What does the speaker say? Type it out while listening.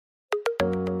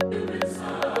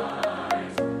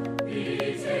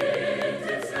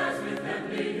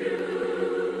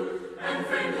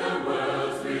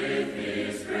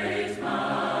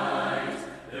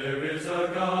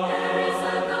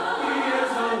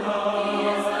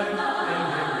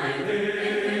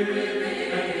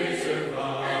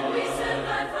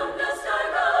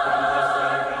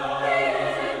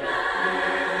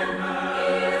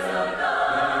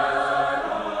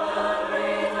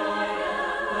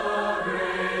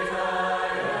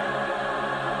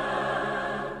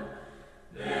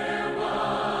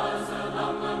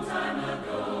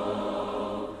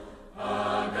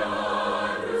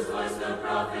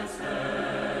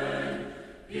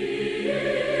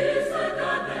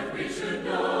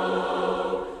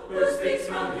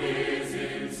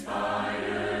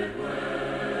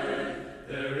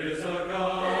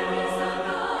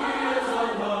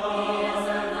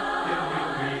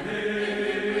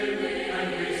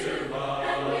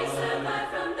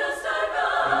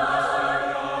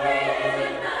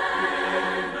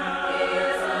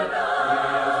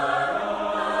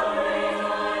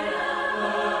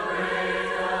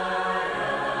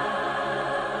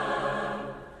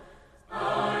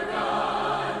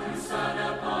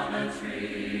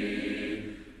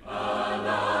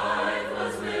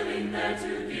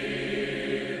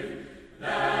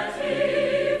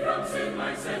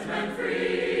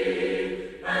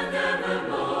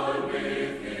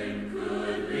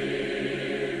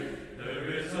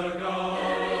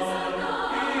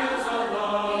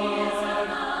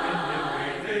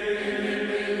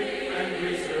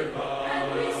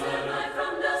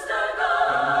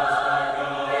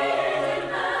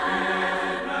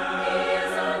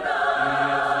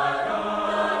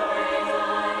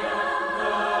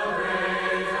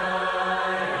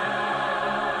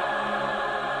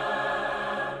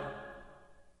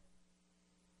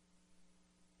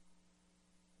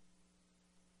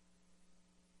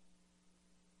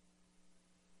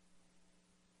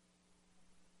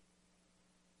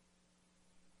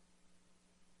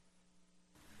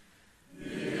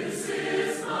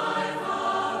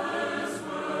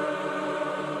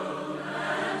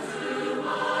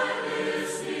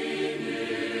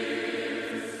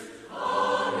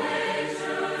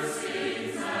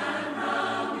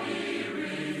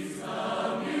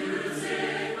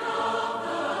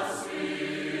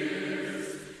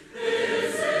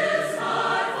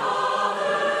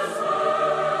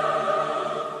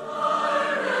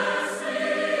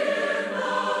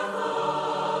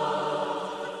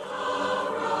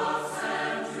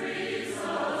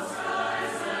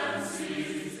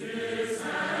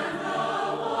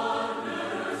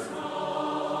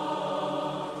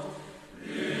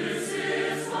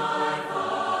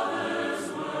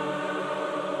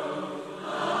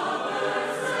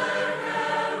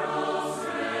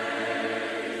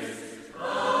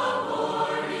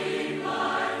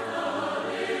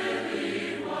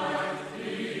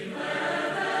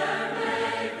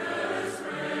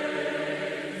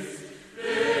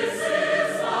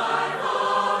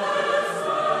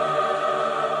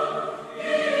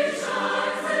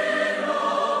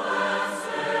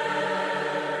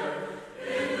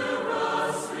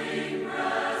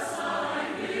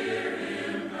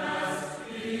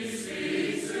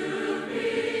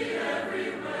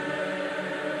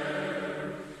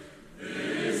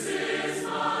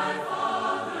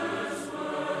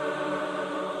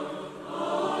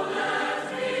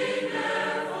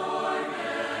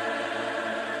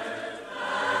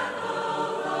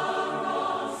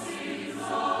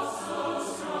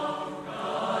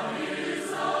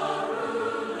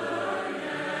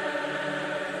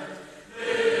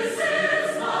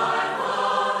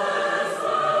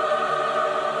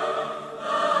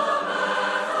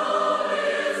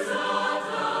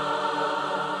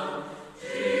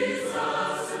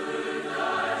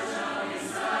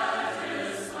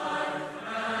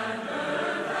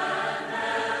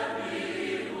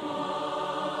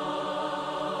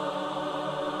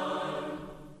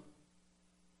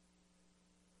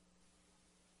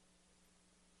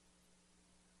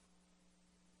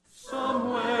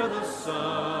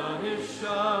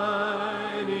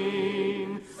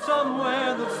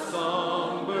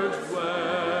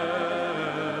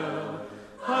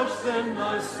than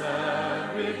my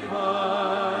sad repining.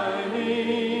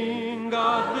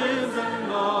 God lives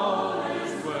and all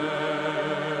is well.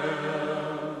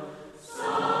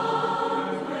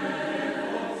 Somewhere,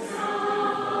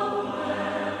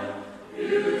 somewhere,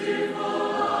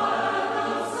 beautiful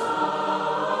isle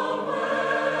somewhere,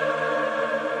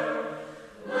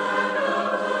 land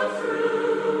of the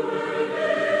true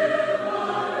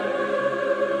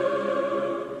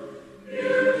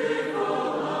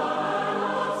beautiful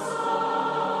isle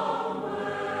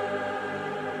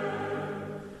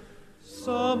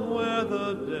somewhere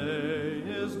the day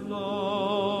is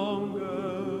longer,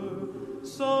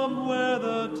 somewhere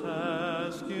the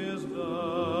task is done,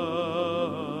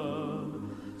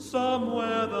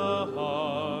 somewhere the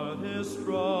heart is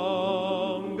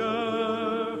stronger,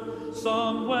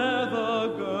 somewhere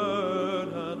the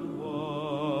guerdon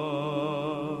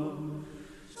won.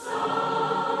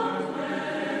 Somewhere,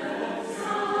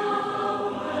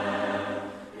 somewhere,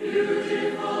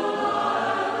 beautiful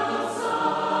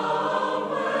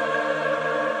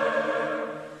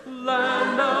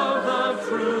land of the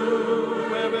true,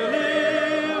 where we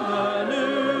live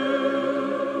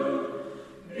anew,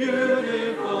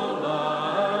 beautiful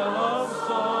isle of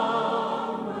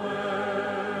somewhere.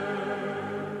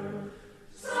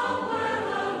 Somewhere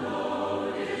the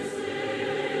Lord is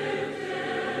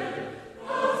lifted,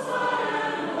 most high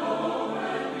and low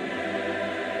and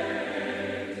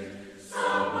great.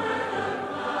 Somewhere the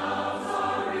clouds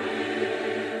are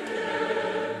rifted,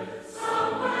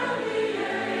 somewhere the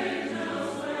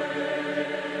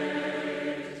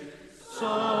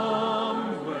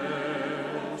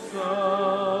somewhere,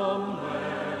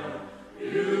 somewhere,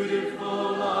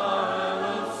 beautiful isle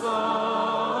of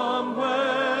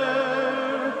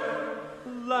somewhere,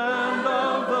 land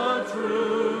of the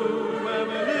true, where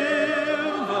we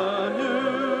live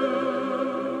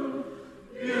anew,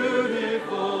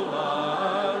 beautiful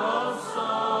isle of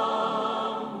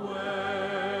somewhere.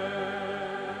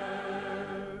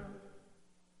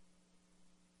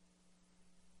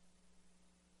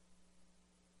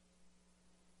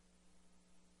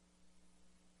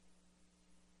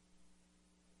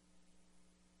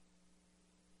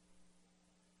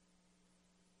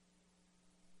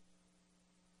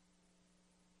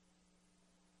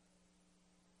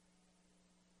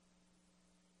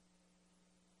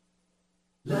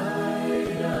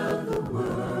 Light of the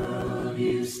world,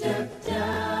 you step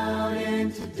down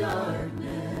into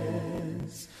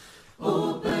darkness.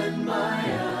 Open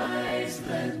my eyes,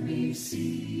 let me see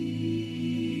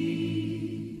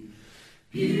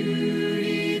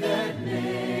beauty that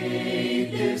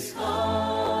made this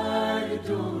heart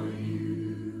adore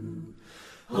you.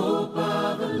 Hope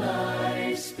of a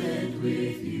life spent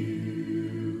with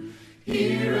you.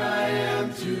 Here I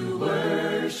am to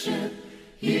worship.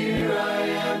 Here I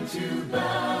am to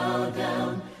bow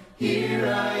down. Here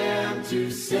I am to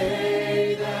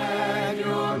say that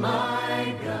you're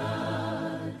my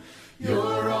God.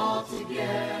 You're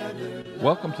altogether.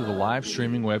 Welcome to the live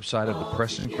streaming website of the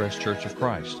Preston Crest Church of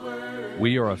Christ.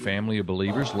 We are a family of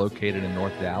believers located in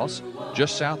North Dallas,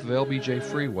 just south of LBJ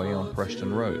Freeway on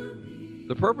Preston Road.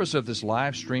 The purpose of this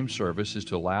live stream service is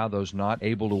to allow those not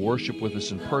able to worship with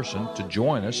us in person to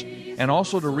join us, and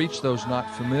also to reach those not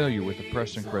familiar with the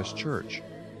Preston Crest Church.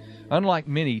 Unlike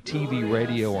many TV,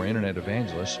 radio, or internet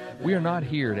evangelists, we are not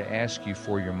here to ask you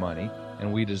for your money,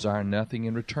 and we desire nothing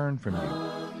in return from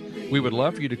you. We would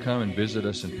love for you to come and visit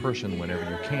us in person whenever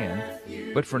you can,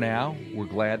 but for now, we're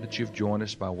glad that you've joined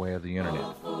us by way of the internet,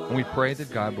 and we pray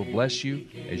that God will bless you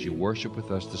as you worship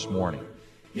with us this morning.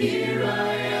 Here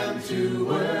I am to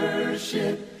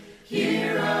worship.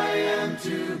 Here I am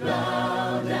to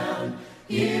bow down.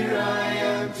 Here I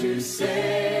am to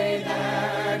say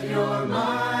that you're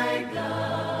my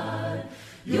God.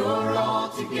 You're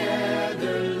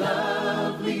altogether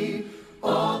lovely,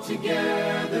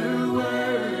 altogether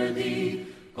worthy,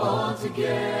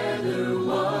 altogether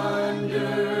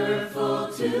wonderful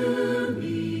to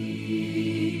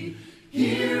me.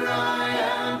 Here I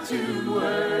am to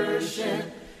worship.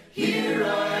 Here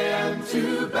I am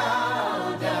to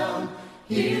bow down.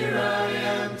 Here I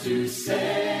am to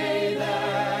say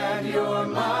that you're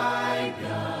my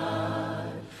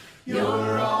God.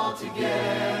 You're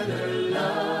altogether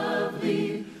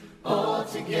lovely,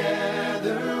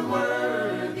 altogether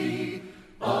worthy,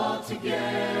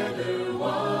 altogether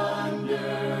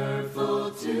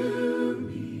wonderful to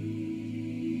me.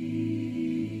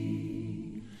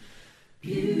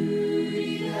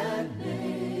 Beauty that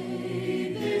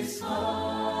made this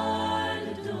heart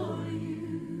adore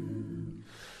you.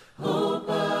 Hope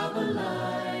of a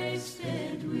life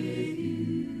spent with you.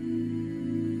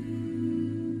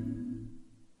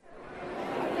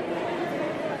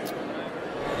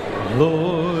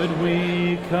 Lord,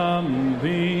 we come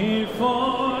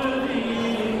before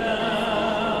Thee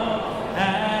now,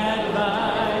 at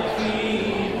Thy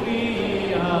feet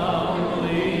we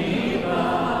humbly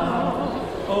bow.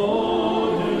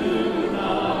 Oh, do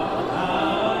not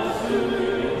us to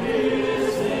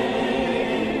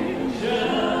disdain.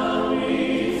 Shall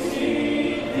we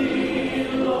seek Thee,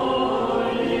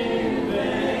 Lord, in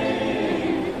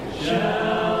vain?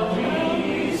 Shall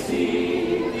we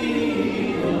seek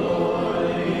Thee,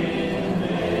 Lord, in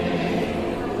vain?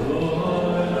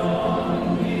 Lord,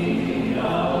 on Thee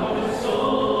our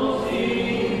souls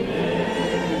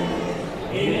depend.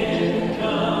 In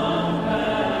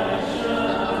compassion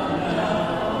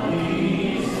now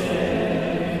we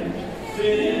send.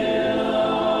 Fill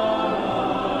our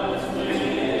hearts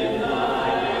with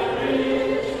Thy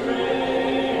rich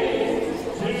grace.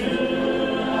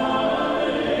 Tune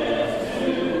our lips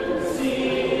to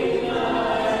sing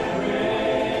Thy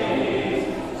praise.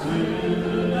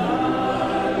 Tune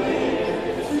our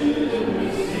lips to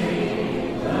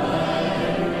sing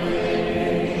Thy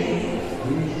praise.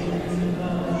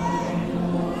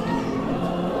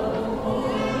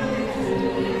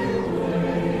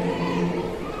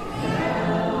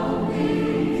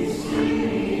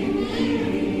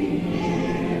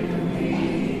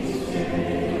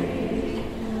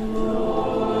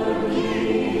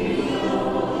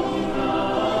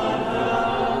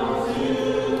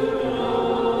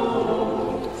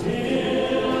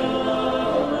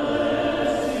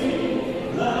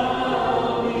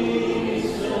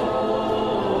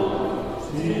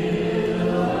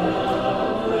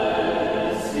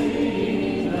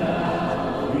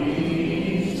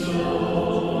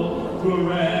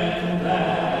 Grant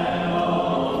that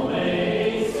all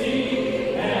may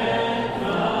see and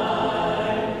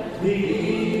find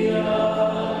Thee, a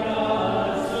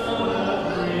God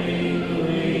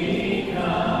supremely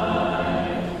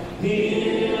kind.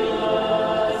 Heal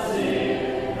the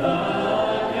sick, the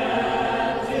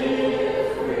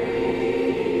captive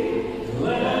free.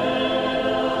 Let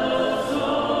us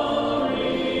all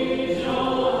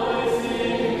rejoice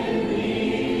in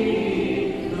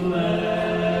Thee.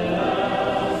 Let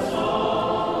us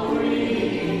all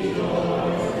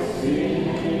rejoice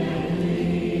in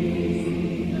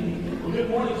Thee. Well, good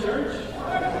morning, church.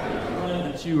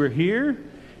 Glad that you are here.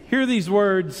 Hear these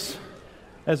words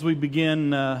as we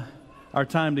begin our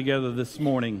time together this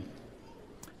morning.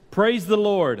 Praise the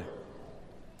Lord.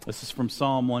 This is from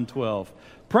Psalm 112.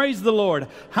 Praise the Lord.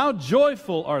 How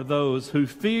joyful are those who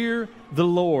fear the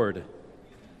Lord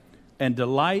and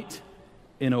delight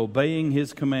in obeying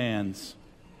His commands.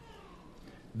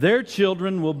 Their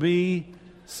children will be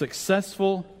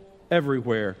successful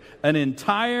everywhere. An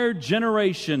entire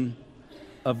generation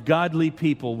of godly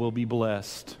people will be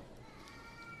blessed.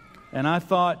 And I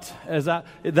thought,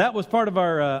 that was part of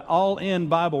our all-in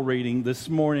Bible reading this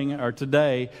morning or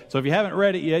today. So if you haven't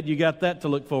read it yet, you got that to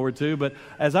look forward to. But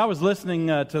as I was listening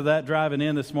to that driving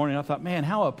in this morning, I thought, man,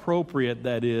 how appropriate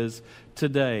that is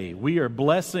today. We are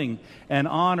blessing and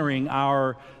honoring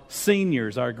our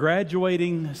seniors, our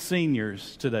graduating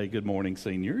seniors today. Good morning,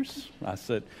 seniors. I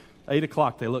said 8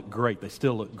 o'clock, they look great. They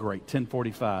still look great.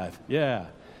 10:45. Yeah.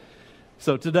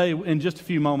 So today, in just a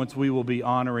few moments, we will be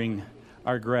honoring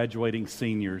our graduating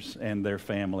seniors and their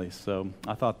families. So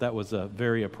I thought that was a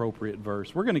very appropriate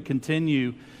verse. We're going to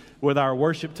continue with our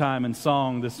worship time and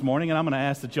song this morning, and I'm going to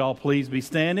ask that y'all please be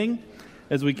standing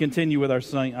as we continue with our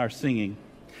singing.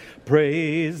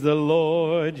 Praise the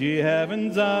Lord, ye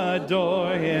heavens,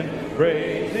 adore Him.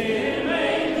 Praise Him,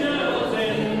 angels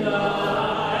in the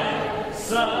high.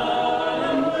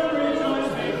 Sun will rejoice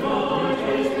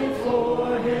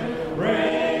before Him.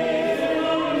 Praise Him,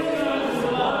 O ye sons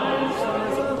of light,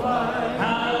 sons of light.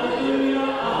 Hallelujah,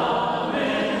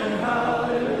 amen.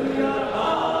 Hallelujah,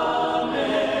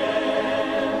 amen.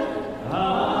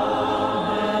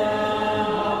 Amen.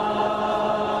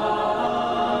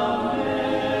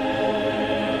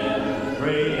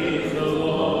 Praise the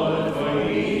Lord, for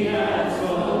He has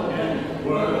spoken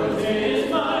words in His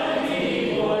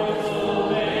mighty voice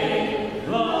obey.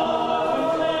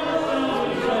 Laws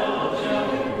forever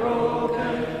shall be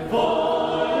broken,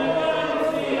 for the gods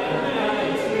He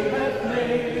hath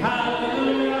made.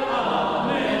 Hallelujah,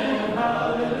 amen.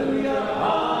 Hallelujah,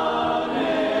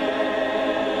 amen.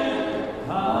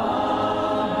 Amen.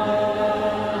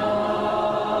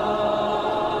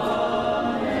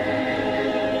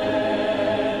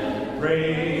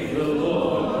 Praise the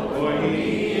Lord, for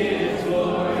He is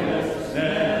glorious.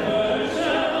 Never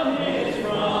shall His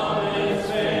promise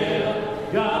fail.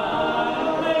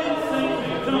 God makes things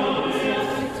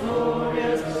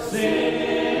victorious.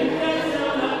 Sin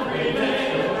shall not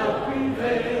prevail.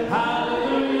 Hallelujah.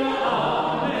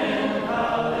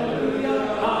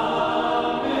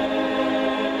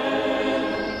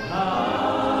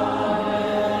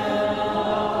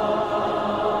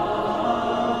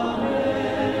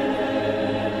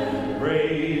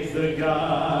 the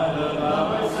God of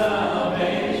our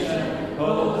salvation,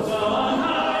 holds on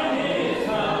high his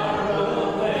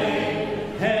power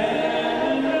away.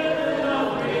 Heaven and earth,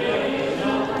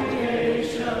 all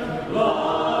creation,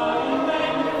 Lord,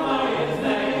 magnify his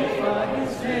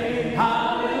name.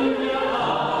 Hallelujah,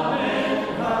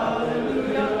 amen.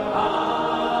 Hallelujah,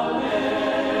 amen.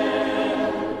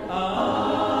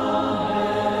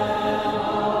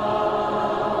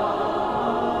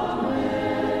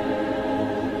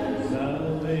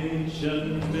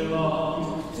 Salvation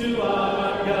belongs to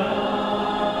our God,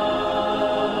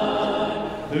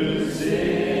 who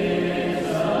sits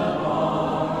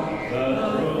upon the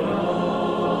throne,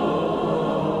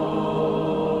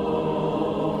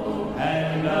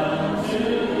 and unto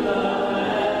the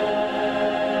Lamb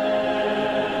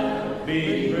be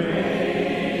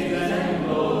praise and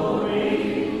glory,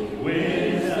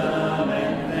 wisdom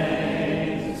and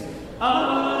thanks,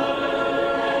 honor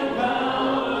and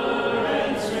power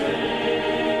and strength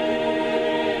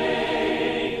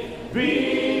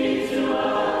be to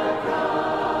our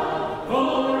God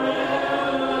forever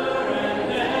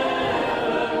and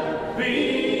ever. Be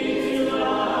to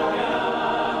our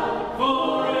God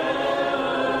forever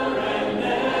and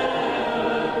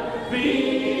ever. Be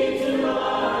to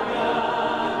our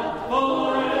God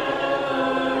forever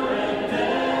and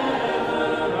ever.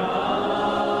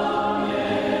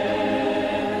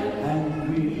 Amen. And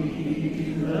we,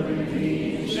 the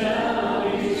redeemed, shall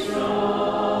be strong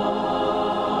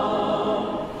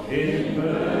in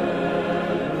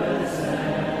purpose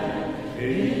and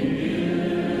in unity,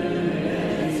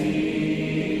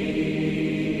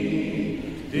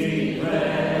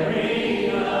 declaring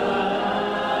aloud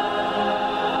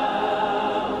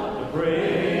the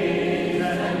praise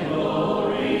and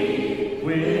glory,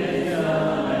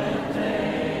 wisdom and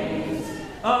thanks,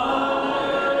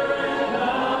 honor and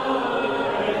power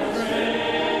and strength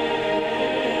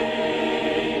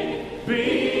be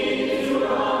to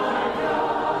our God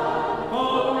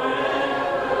forever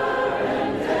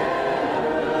and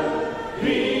ever. Be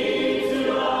to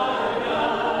our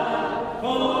God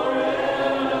forever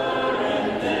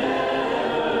and ever.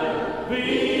 Be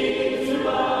to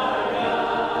our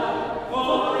God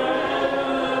forever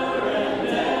and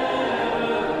ever.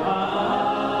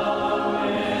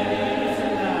 Amen.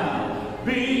 And now,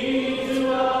 be to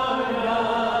our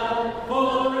God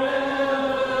forever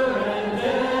and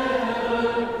ever.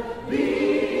 Be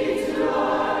to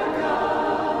our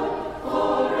God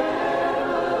forever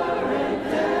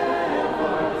and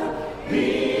ever. Be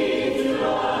to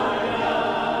our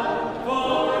God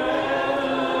forever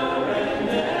and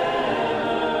ever.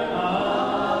 Amen.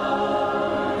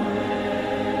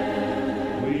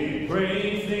 We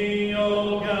praise thee, O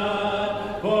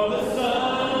God, for the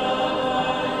Son of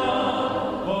God,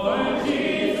 for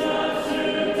Jesus who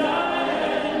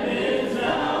died and is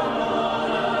now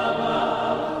on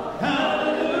above.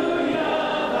 Hallelujah,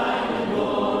 thine the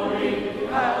glory.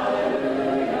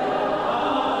 Hallelujah,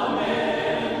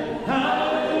 amen.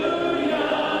 Hallelujah,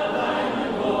 thine the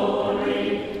glory.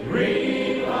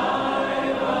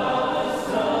 Revive us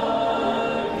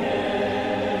again.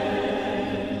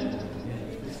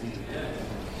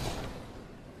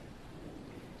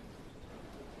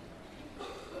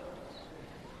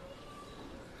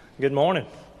 Good morning.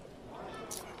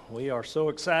 We are so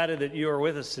excited that you are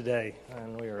with us today,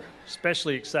 and we are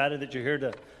especially excited that you're here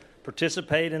to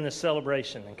participate in this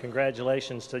celebration. And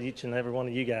congratulations to each and every one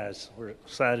of you guys. We're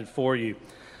excited for you.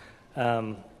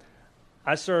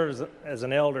 I serve as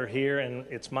an elder here, and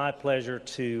it's my pleasure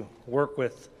to work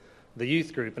with the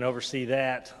youth group and oversee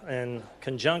that in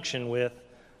conjunction with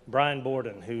Brian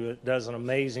Borden, who does an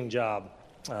amazing job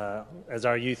as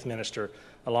our youth minister,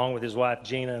 along with his wife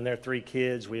Gina and their 3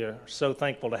 kids. We are so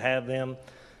thankful to have them.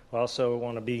 We also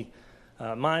want to be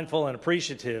mindful and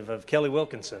appreciative of Kelly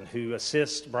Wilkinson, who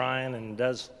assists Brian and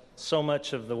does so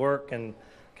much of the work and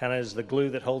kind of is the glue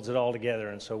that holds it all together.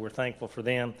 And so we're thankful for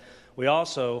them. We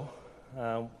also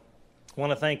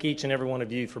want to thank each and every one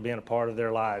of you for being a part of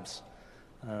their lives.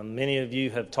 Many of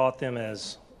you have taught them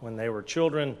as when they were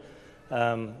children.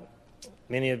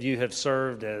 Many of you have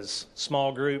served as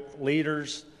small group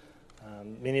leaders.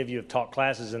 Many of you have taught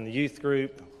classes in the youth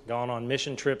group, gone on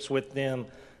mission trips with them,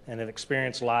 and have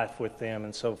experienced life with them.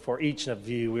 And so for each of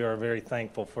you, we are very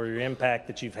thankful for your impact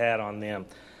that you've had on them.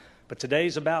 But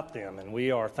today's about them, and we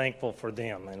are thankful for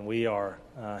them, and we are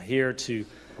here to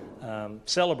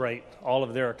celebrate all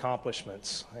of their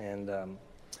accomplishments. And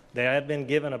they have been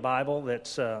given a Bible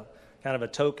that's kind of a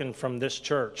token from this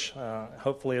church,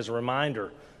 hopefully as a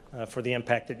reminder for the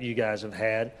impact that you guys have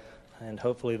had, and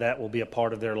hopefully that will be a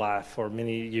part of their life for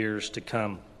many years to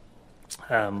come.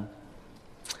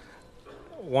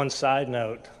 One side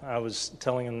note, I was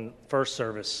telling in first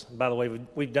service, by the way,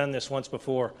 we've done this once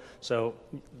before, so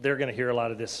they're going to hear a lot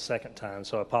of this a second time,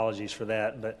 so apologies for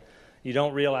that. But you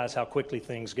don't realize how quickly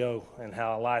things go and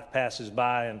how life passes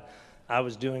by. And I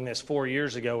was doing this 4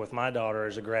 years ago with my daughter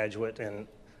as a graduate, and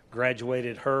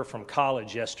graduated her from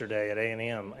college yesterday at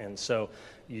A&M. And so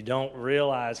you don't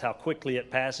realize how quickly it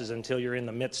passes until you're in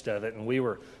the midst of it. And we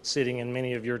were sitting in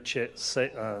many of your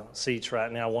seats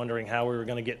right now wondering how we were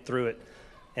going to get through it.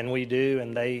 And we do,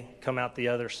 and they come out the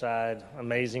other side,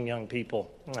 amazing young people,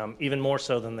 even more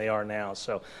so than they are now.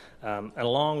 So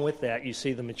along with that, you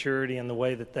see the maturity and the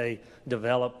way that they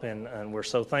develop, and we're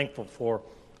so thankful for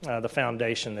the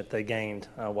foundation that they gained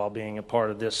while being a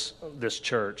part of this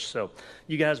church. So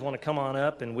you guys want to come on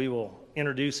up, and we will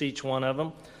introduce each one of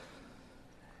them.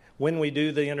 When we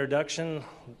do the introduction,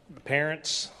 the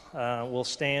parents will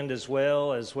stand as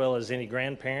well as any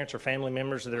grandparents or family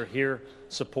members that are here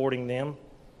supporting them.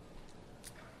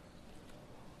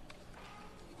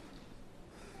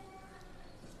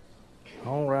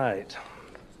 All right.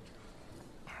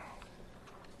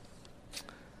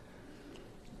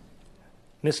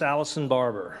 Miss Allison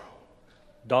Barber,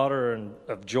 daughter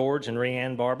of George and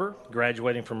Rhiann Barber,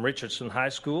 graduating from Richardson High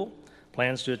School,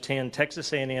 plans to attend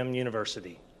Texas A&M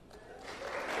University.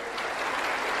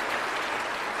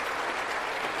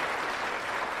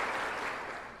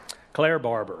 Claire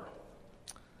Barber,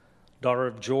 daughter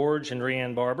of George and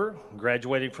Rhiann Barber,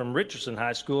 graduating from Richardson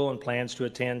High School and plans to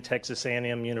attend Texas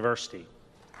A&M University.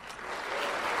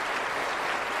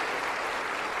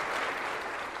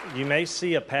 You may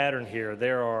see a pattern here.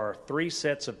 There are 3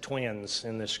 sets of twins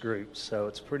in this group, so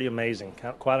it's pretty amazing,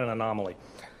 quite an anomaly.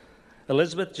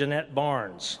 Elizabeth Jeanette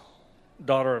Barnes,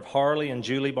 daughter of Harley and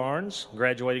Julie Barnes,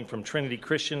 graduating from Trinity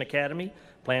Christian Academy,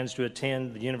 plans to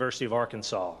attend the University of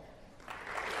Arkansas.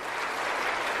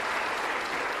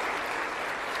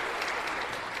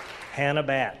 Hannah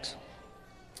Batt,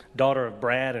 daughter of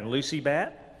Brad and Lucy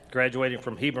Batt, graduating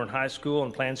from Hebron High School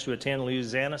and plans to attend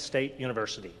Louisiana State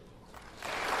University.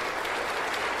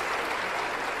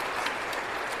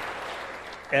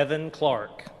 Evan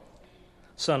Clark,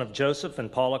 son of Joseph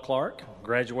and Paula Clark,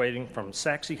 graduating from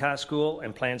Saxe High School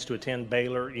and plans to attend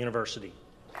Baylor University.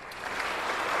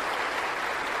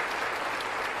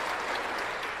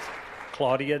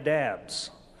 Claudia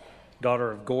Dabbs,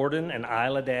 daughter of Gordon and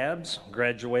Isla Dabbs,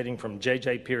 graduating from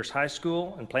J.J. Pierce High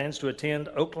School and plans to attend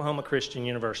Oklahoma Christian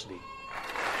University.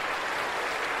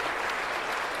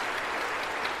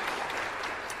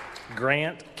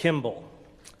 Grant Kimball,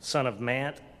 son of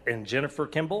Matt and Jennifer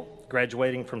Kimball,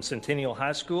 graduating from Centennial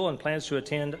High School and plans to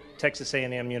attend Texas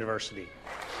A&M University.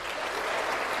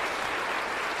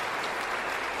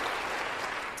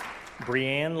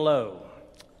 Brianne Lowe,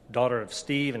 daughter of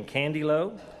Steve and Candy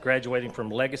Lowe, graduating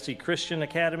from Legacy Christian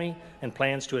Academy and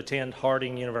plans to attend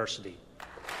Harding University.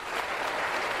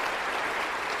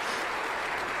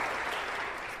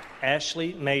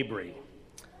 Ashley Mabry,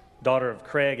 daughter of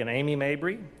Craig and Amy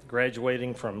Mabry,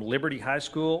 graduating from Liberty High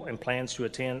School and plans to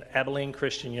attend Abilene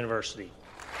Christian University.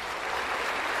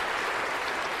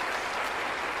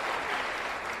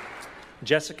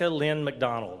 Jessica Lynn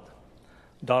McDonald,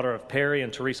 daughter of Perry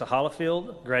and Teresa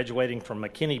Hollifield, graduating from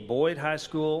McKinney Boyd High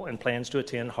School and plans to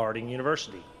attend Harding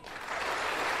University.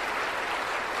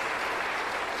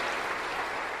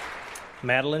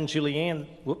 Madeline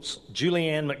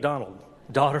Julianne McDonald,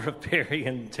 daughter of Perry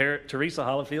and Teresa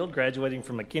Hollifield, graduating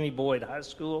from McKinney Boyd High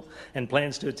School and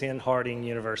plans to attend Harding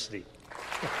University.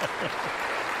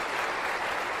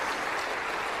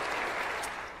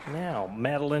 Now,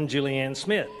 Madeline Julianne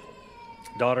Smith,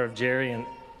 daughter of Jerry and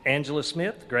Angela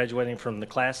Smith, graduating from the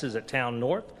classes at Town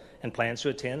North and plans to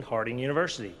attend Harding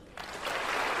University.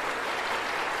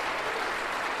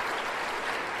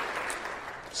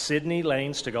 Sydney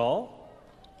Lane Stegall,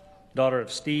 daughter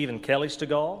of Steve and Kelly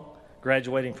Stegall,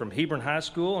 graduating from Hebron High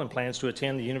School and plans to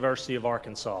attend the University of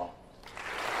Arkansas.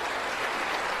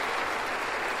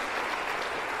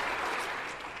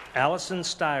 Allison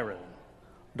Styron,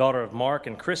 daughter of Mark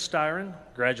and Chris Styron,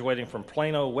 graduating from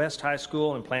Plano West High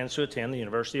School and plans to attend the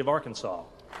University of Arkansas.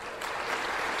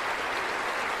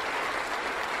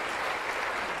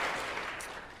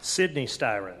 Sydney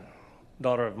Styron,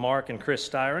 daughter of Mark and Chris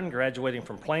Styron, graduating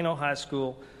from Plano High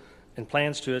School and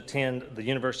plans to attend the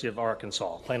University of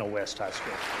Arkansas, Plano West High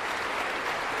School.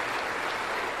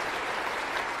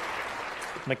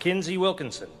 Mackenzie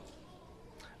Wilkinson,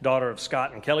 daughter of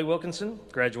Scott and Kelly Wilkinson,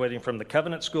 graduating from the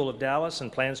Covenant School of Dallas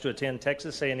and plans to attend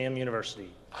Texas A&M University.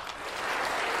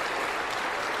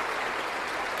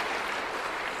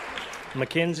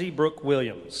 Mackenzie Brooke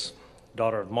Williams,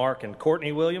 daughter of Mark and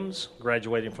Courtney Williams,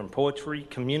 graduating from Poetry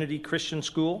Community Christian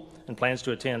School and plans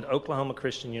to attend Oklahoma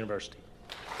Christian University.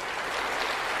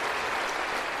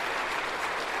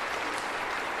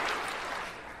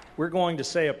 We're going to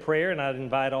say a prayer, and I'd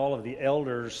invite all of the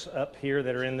elders up here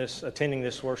that are attending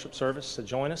this worship service to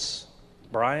join us.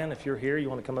 Brian, if you're here, you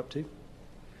want to come up too?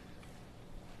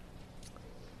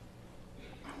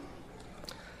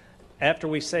 After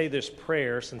we say this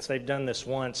prayer, since they've done this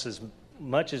once, as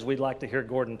much as we'd like to hear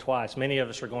Gordon twice, many of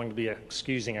us are going to be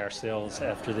excusing ourselves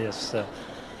after this, so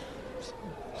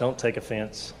don't take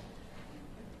offense.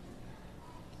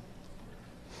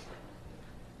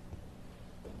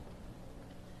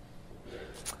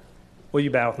 Will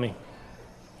you bow with me?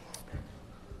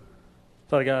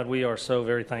 Father God, we are so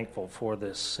very thankful for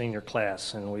this senior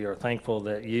class, and we are thankful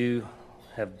that you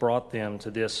have brought them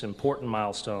to this important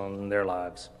milestone in their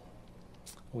lives.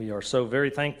 We are so very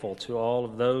thankful to all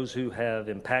of those who have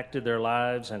impacted their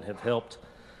lives and have helped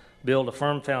build a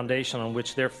firm foundation on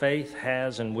which their faith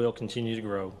has and will continue to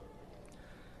grow.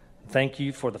 Thank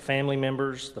you for the family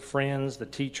members, the friends, the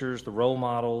teachers, the role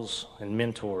models, and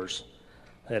mentors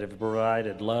that have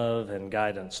provided love and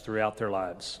guidance throughout their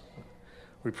lives.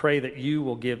 We pray that you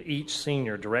will give each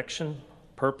senior direction,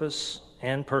 purpose,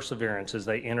 and perseverance as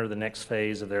they enter the next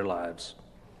phase of their lives.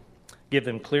 Give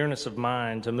them clearness of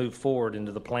mind to move forward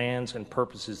into the plans and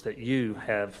purposes that you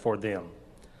have for them.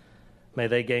 May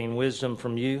they gain wisdom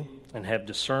from you and have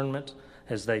discernment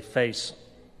as they face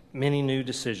many new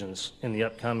decisions in the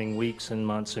upcoming weeks and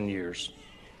months and years.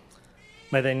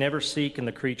 May they never seek in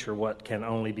the creature what can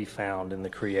only be found in the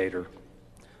Creator.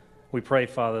 We pray,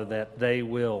 Father, that they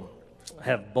will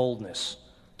have boldness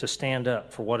to stand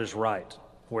up for what is right,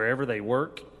 wherever they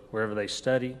work, wherever they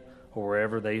study, or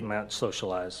wherever they might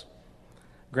socialize.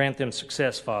 Grant them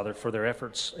success, Father, for their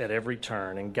efforts at every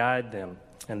turn, and guide them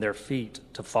and their feet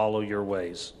to follow your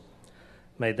ways.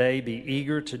 May they be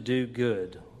eager to do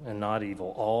good and not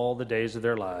evil all the days of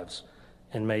their lives,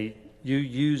 and may you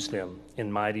use them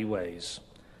in mighty ways.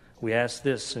 We ask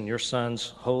this in your Son's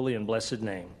holy and blessed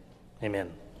name.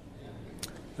 Amen.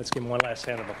 Let's give him one last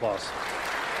round of applause.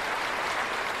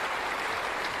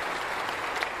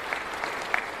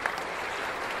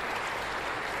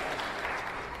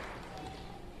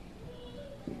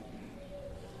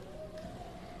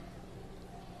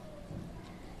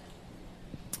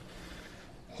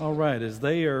 All right, as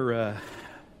they are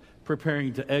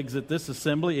preparing to exit this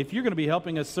assembly, if you're going to be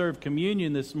helping us serve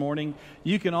communion this morning,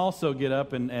 you can also get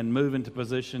up and move into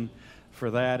position for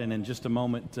that. And in just a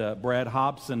moment, Brad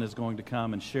Hobson is going to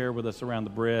come and share with us around the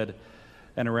bread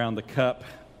and around the cup.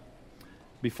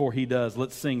 Before he does,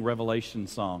 let's sing Revelation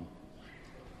song.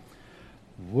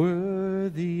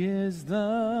 Worthy is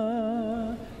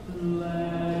the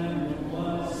Lamb who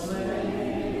was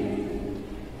slain.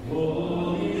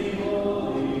 Holy,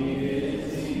 holy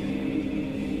is He.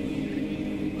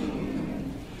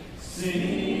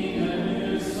 Sing a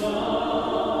new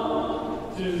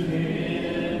song to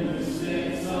Him who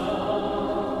sits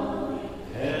on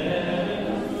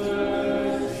heaven's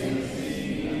mercy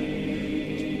seat.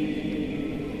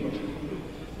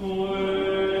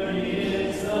 Worthy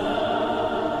is the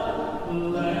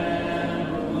Lamb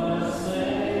who was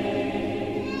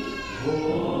slain.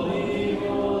 Holy,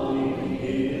 holy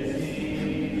is He.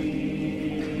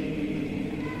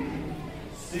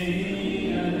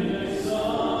 Sing a new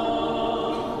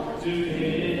song to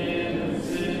Him who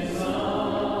sits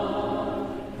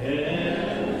on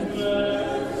heaven's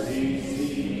mercy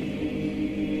seat.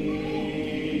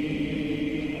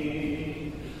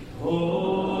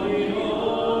 Holy,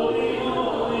 holy,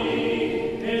 holy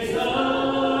is the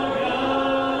Lord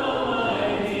God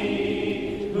Almighty,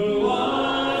 who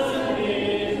was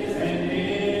and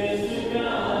is to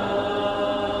come.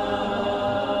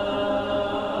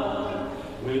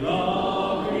 With all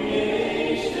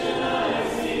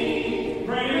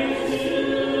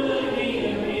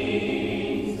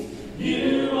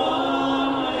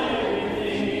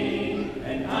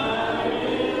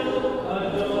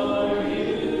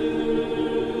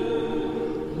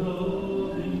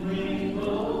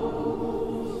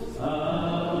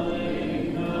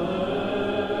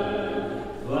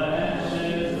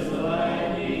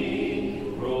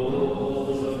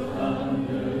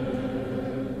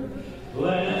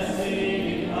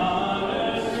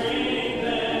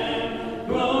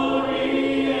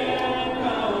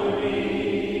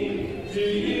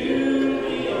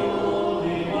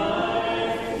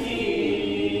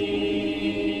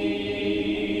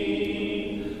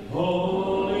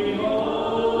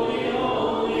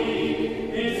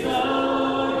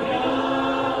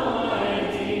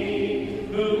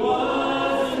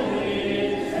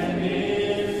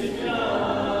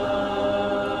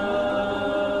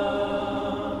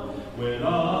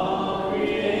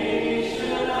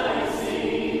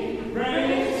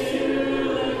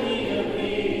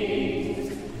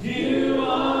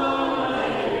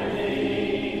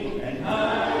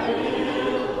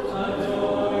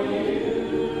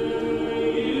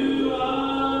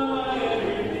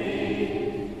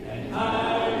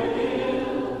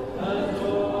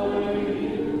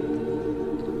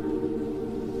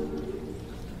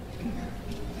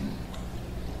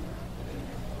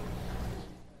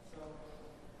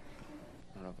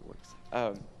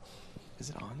Is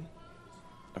it on?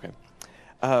 Okay.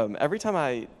 Every time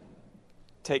I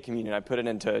take communion, I put it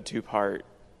into a two-part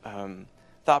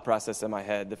thought process in my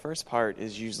head. The first part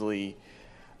is usually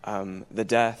the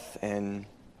death and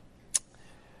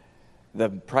the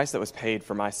price that was paid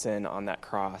for my sin on that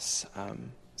cross.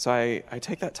 So I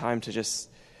take that time to just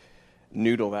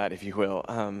noodle that, if you will,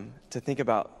 to think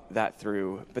about that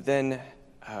through. But then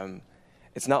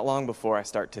it's not long before I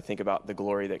start to think about the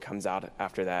glory that comes out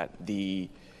after that. The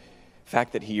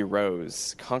fact that he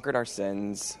arose, conquered our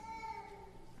sins,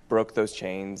 broke those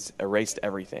chains, erased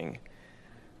everything.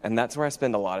 And that's where I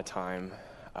spend a lot of time,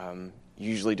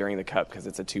 usually during the cup, because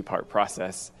it's a two-part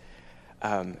process.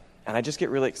 And I just get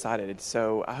really excited.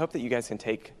 So I hope that you guys can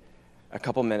take a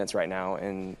couple minutes right now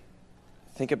and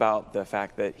think about the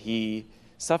fact that he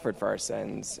suffered for our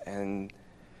sins and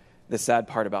the sad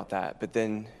part about that, but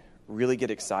then really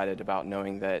get excited about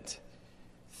knowing that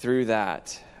through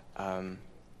that,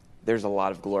 there's a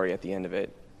lot of glory at the end of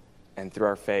it. And through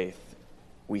our faith,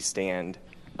 we stand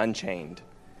unchained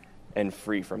and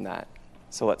free from that.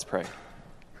 So let's pray.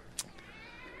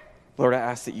 Lord, I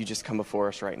ask that you just come before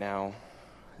us right now,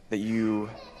 that you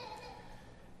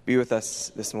be with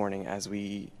us this morning as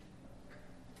we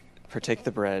partake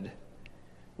the bread.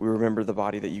 We remember the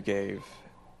body that you gave,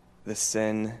 the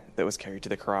sin that was carried to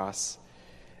the cross,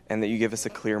 and that you give us a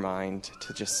clear mind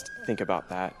to just think about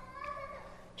that.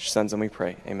 Your sons, and we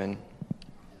pray. Amen.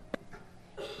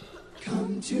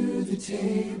 Come to the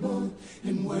table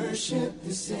and worship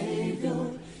the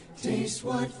Savior. Taste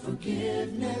what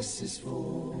forgiveness is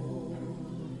for.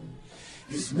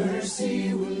 His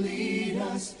mercy will lead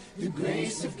us, the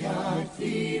grace of God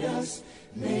feed us,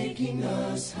 making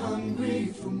us hungry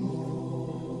for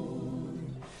more.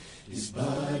 His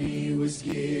body was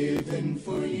given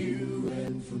for you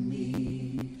and for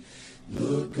me.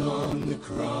 Look on the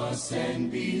cross and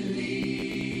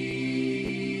believe.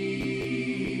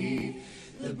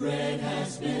 The bread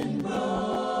has been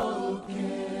broken.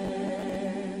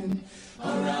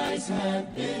 Our eyes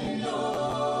have been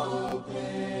opened.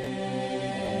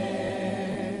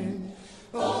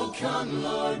 Oh, come,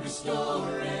 Lord,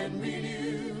 restore and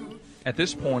renew. At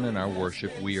this point in our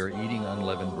worship, we are eating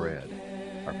unleavened bread.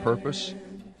 Our purpose?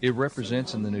 It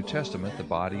represents in the New Testament the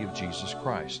body of Jesus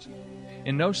Christ.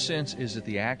 In no sense is it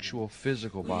the actual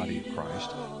physical body of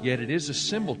Christ, yet it is a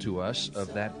symbol to us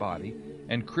of that body,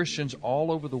 and Christians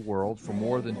all over the world for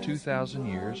more than 2,000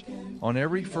 years, on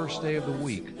every first day of the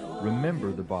week,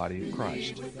 remember the body of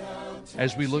Christ.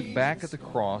 As we look back at the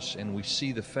cross and we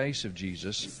see the face of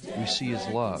Jesus, we see His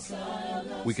love.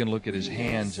 We can look at His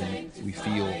hands and we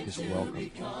feel His welcome.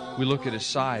 We look at His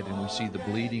side and we see the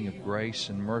bleeding of grace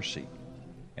and mercy.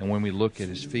 And when we look at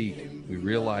His feet, we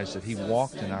realize that He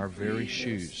walked in our very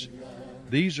shoes.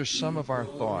 These are some of our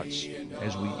thoughts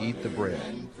as we eat the bread.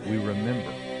 We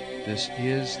remember this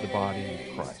is the body of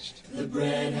Christ. The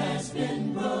bread has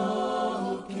been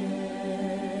broken.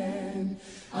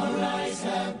 Our eyes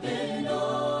have been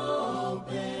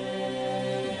opened.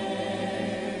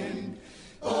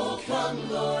 Oh, come,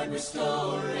 Lord,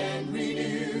 restore and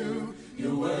renew.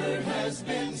 Your word has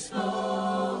been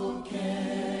spoken.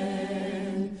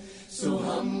 So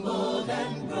humbled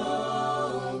and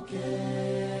broken,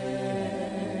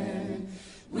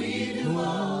 we do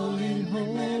all in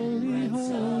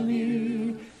remembrance of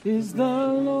you. Is the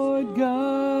Lord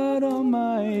God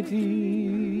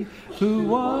Almighty, who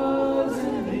was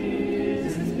and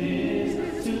is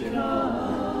to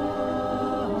come.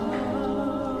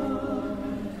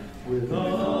 With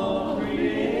all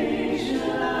creation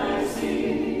I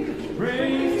sing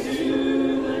praise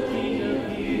to the King of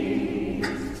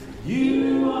Kings.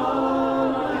 You are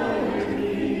my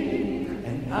everything,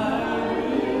 and I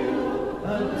will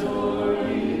adore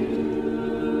you.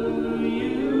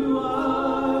 You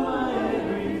are my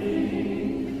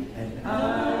everything, and I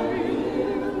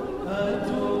will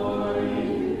adore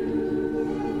you.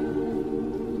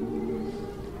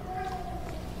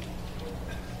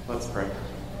 Let's pray.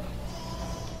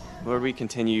 Lord, we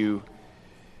continue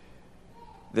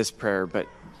this prayer, but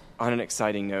on an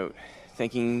exciting note,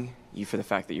 thanking you for the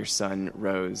fact that your Son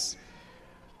rose,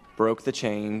 broke the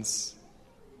chains.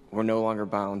 We're no longer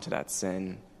bound to that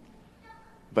sin,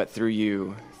 but through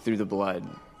you, through the blood,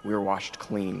 we were washed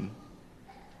clean.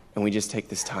 And we just take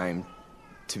this time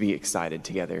to be excited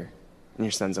together. In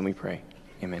your Son's name we pray.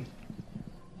 Amen.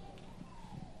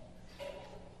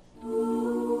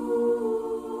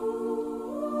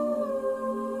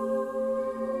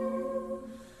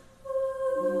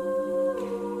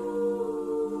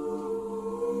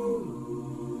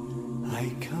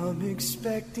 I come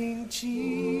expecting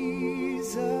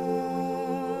Jesus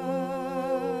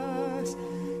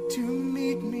to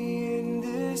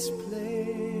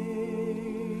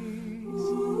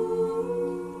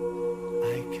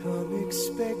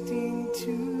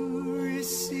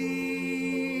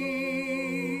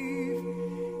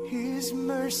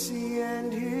mercy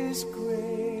and His grace.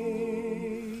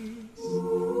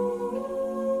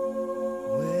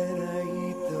 When I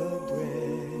eat the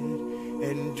bread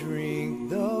and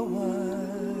drink the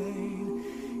wine,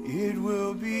 it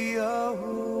will be a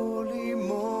holy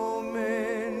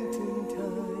moment in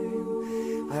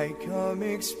time. I come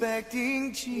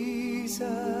expecting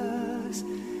Jesus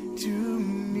to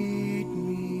meet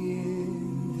me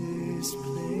in this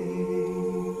place.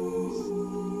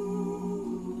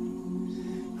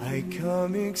 I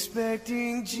come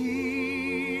expecting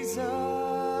Jesus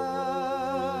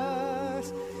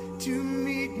to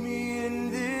meet me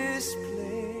in this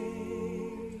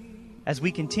place. As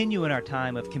we continue in our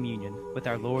time of communion with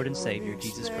our Lord and Savior,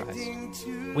 Jesus Christ,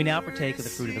 we now partake of the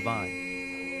fruit of the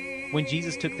vine. When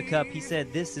Jesus took the cup, He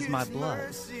said, "This is my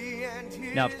blood."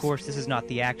 Now, of course, this is not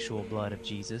the actual blood of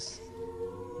Jesus,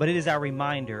 but it is our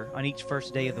reminder on each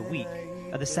first day of the week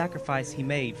of the sacrifice He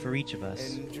made for each of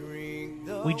us.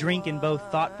 We drink in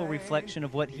both thoughtful reflection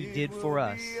of what He did for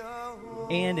us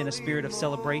and in a spirit of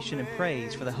celebration and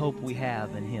praise for the hope we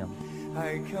have in Him.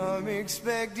 I come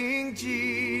expecting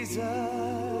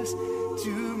Jesus to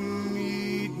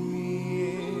meet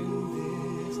me in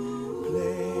this place.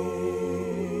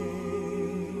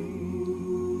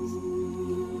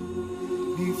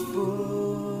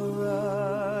 Before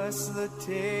us the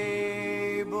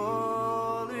table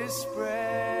is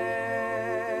spread.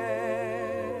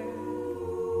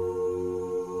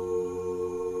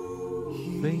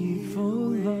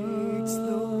 Faithful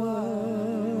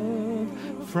love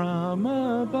from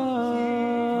above,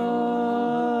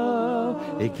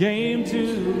 it came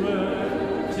to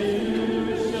earth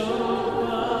to show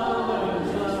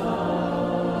Father's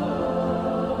love,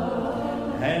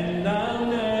 and I'll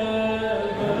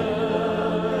never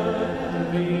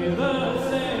be the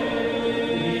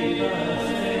same,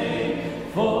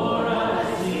 for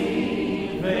I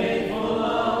see faithful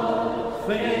love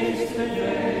face to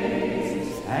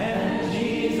face, and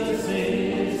Jesus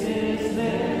is His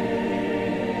name.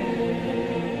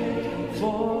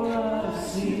 For I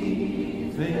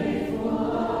see faithful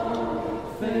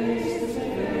love face to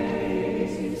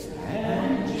face,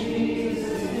 and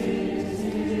Jesus is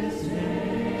His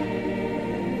name.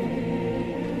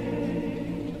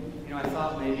 You know, I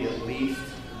thought maybe at least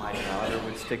my daughter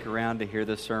would stick around to hear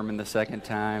this sermon the second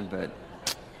time, but,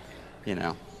 you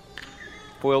know,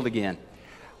 foiled again.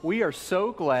 We are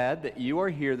so glad that you are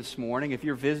here this morning. If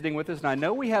you're visiting with us, and I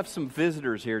know we have some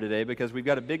visitors here today because we've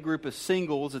got a big group of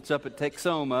singles that's up at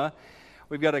Texoma.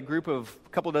 We've got a group of a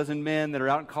couple dozen men that are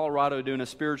out in Colorado doing a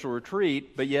spiritual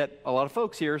retreat, but yet a lot of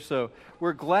folks here. So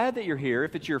we're glad that you're here.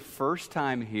 If it's your first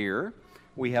time here,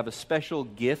 we have a special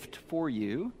gift for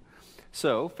you.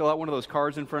 So fill out one of those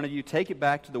cards in front of you, take it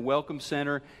back to the Welcome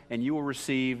Center, and you will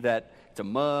receive that. It's a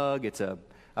mug, it's a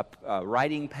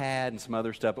writing pad and some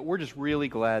other stuff, but we're just really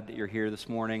glad that you're here this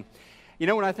morning. You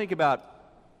know, when I think about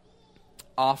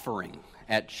offering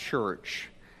at church,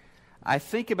 I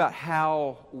think about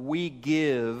how we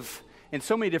give in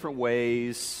so many different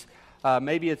ways.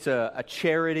 Maybe it's a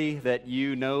charity that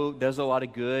you know does a lot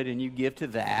of good and you give to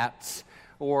that,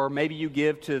 or maybe you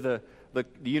give to the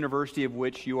university of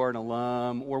which you are an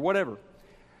alum, or whatever.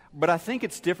 But I think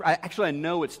it's different. I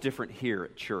know it's different here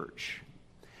at church.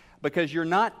 Because you're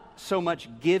not so much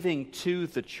giving to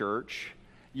the church,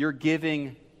 you're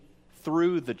giving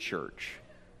through the church.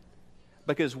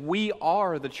 Because we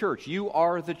are the church. You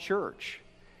are the church.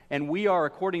 And we are,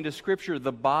 according to Scripture,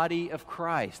 the body of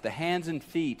Christ, the hands and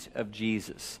feet of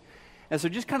Jesus. And so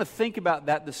just kind of think about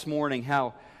that this morning,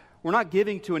 how we're not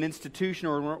giving to an institution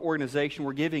or an organization,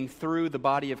 we're giving through the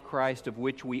body of Christ of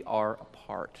which we are a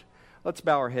part. Let's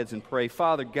bow our heads and pray.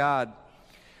 Father God,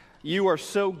 you are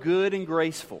so good and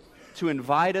graceful to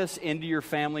invite us into your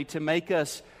family, to make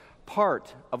us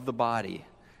part of the body,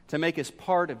 to make us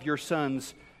part of your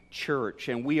Son's church.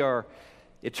 And we are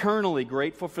eternally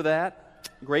grateful for that,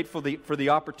 grateful for the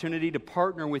opportunity to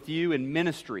partner with you in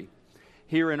ministry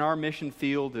here in our mission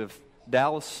field of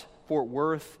Dallas, Fort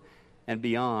Worth, and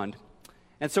beyond.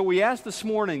 And so we ask this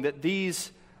morning that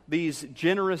these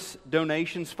generous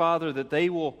donations, Father, that they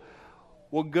will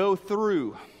go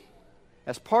through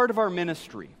as part of our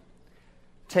ministry,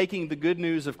 taking the good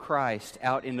news of Christ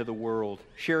out into the world,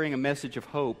 sharing a message of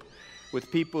hope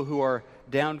with people who are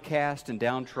downcast and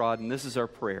downtrodden. This is our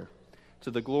prayer.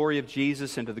 To the glory of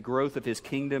Jesus and to the growth of His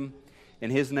kingdom.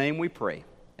 In His name we pray.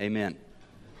 Amen.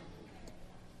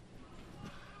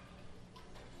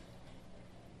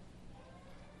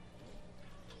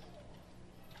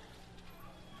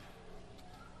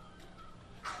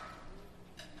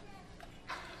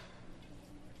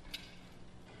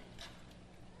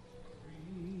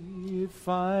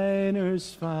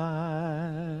 refiner's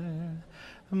fire.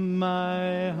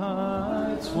 My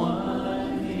heart's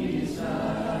one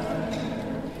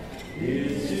desire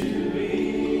is to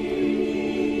be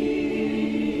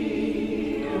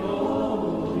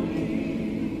holy,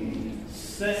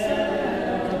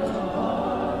 set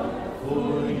apart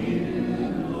for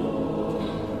you, Lord.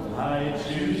 I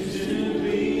choose to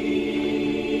be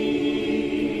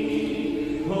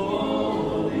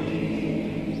holy,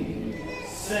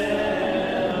 set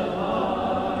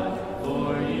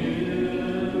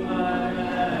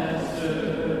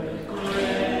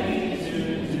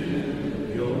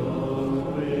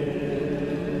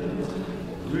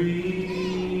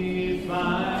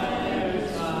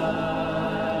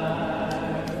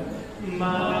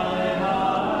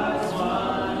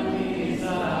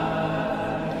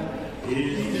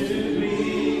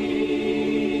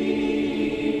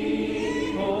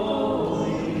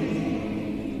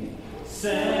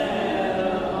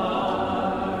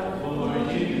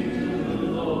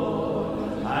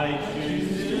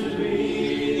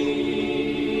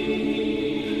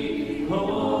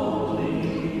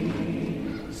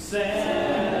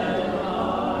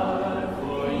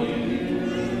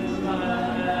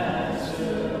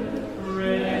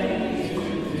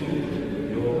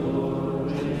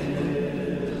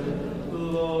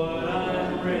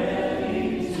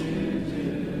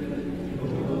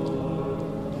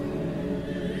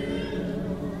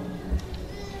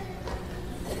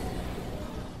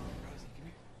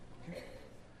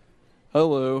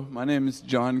Hello, my name is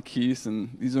John Keese,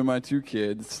 and these are my two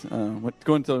kids.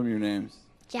 Go and tell them your names.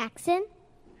 Jackson,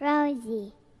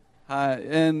 Rosie. Hi,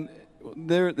 and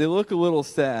they look a little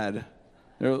sad.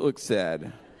 They look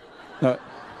sad.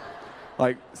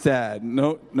 Like sad.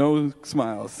 No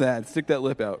smile. Sad. Stick that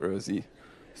lip out, Rosie.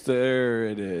 There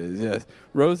it is. Yes.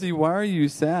 Rosie, why are you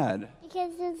sad?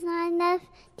 Because there's not enough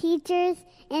teachers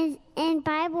in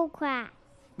Bible class.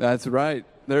 That's right.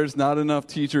 There's not enough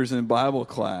teachers in Bible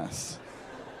class.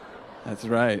 That's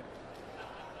right.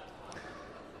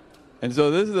 And so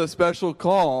this is a special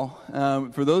call.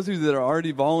 For those of you that are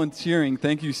already volunteering,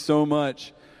 thank you so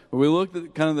much. We looked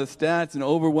at kind of the stats, and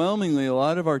overwhelmingly, a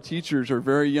lot of our teachers are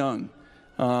very young.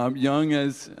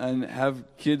 And have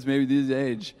kids maybe this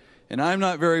age. And I'm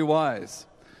not very wise.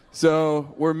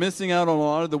 So we're missing out on a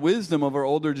lot of the wisdom of our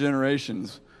older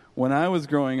generations. When I was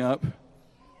growing up,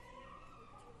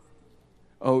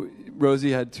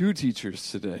 Rosie had 2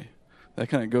 teachers today. That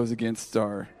kind of goes against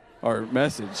our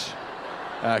message,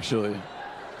 actually.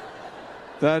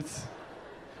 That's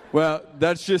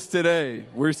just today.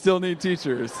 We still need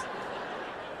teachers.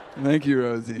 Thank you,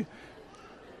 Rosie.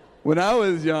 When I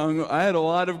was young, I had a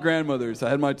lot of grandmothers. I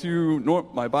had my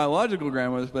biological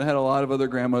grandmothers, but I had a lot of other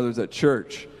grandmothers at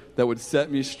church that would set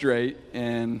me straight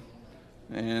and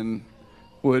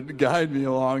would guide me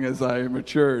along as I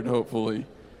matured, hopefully.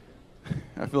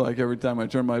 I feel like every time I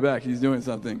turn my back, he's doing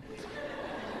something.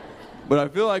 But I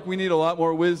feel like we need a lot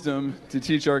more wisdom to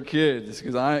teach our kids,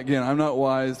 because I'm not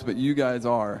wise, but you guys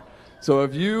are. So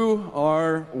if you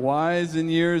are wise in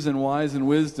years and wise in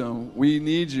wisdom, we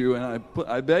need you, and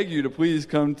I beg you to please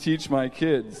come teach my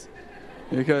kids,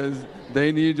 because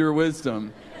they need your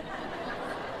wisdom.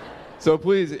 So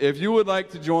please, if you would like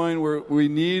to join, we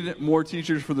need more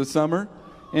teachers for the summer.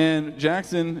 And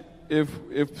Jackson, if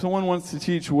someone wants to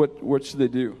teach, what should they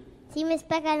do? See Miss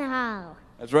Becca in the hall.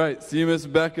 That's right. See Miss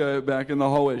Becca back in the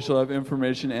hallway. She'll have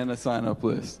information and a sign-up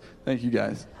list. Thank you,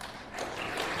 guys.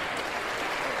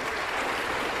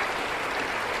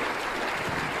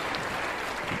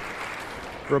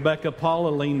 Rebecca, Paula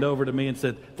leaned over to me and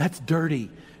said, "That's dirty.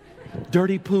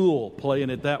 Dirty pool," playing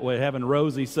it that way, having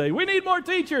Rosie say, "We need more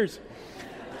teachers."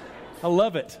 I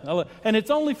love it. And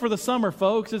it's only for the summer,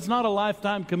 folks. It's not a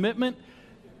lifetime commitment,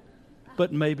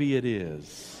 but maybe it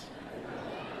is.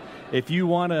 If you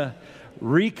want to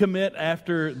recommit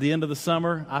after the end of the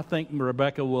summer, I think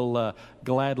Rebecca will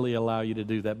gladly allow you to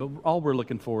do that. But all we're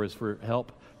looking for is for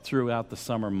help throughout the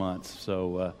summer months.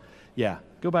 So,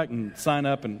 go back and sign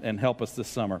up and help us this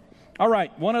summer. All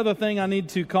right, one other thing I need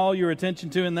to call your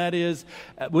attention to, and that is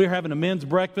we're having a men's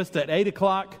breakfast at 8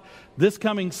 o'clock. This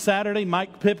coming Saturday,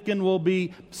 Mike Pipkin will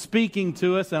be speaking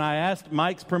to us, and I asked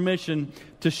Mike's permission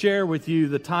to share with you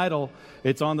the title.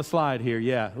 It's on the slide here.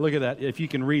 Yeah, look at that. If you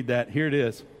can read that, here it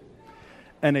is.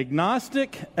 An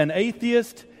agnostic, an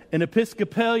atheist, an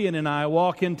Episcopalian and I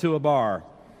walk into a bar.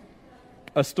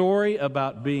 A story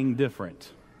about being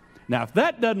different. Now, if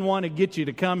that doesn't want to get you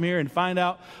to come here and find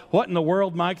out what in the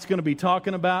world Mike's going to be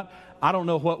talking about, I don't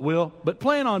know what will. But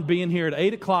plan on being here at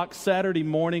 8 o'clock Saturday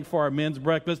morning for our men's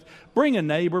breakfast. Bring a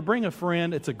neighbor, bring a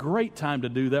friend. It's a great time to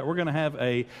do that. We're going to have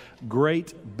a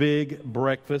great big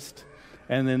breakfast.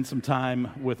 and then some time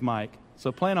with Mike.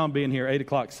 So plan on being here 8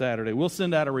 o'clock Saturday. We'll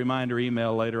send out a reminder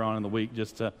email later on in the week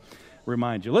just to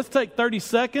remind you. Let's take 30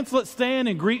 seconds. Let's stand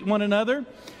and greet one another,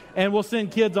 and we'll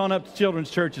send kids on up to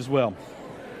Children's Church as well.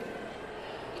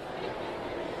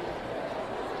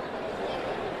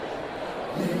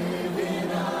 Live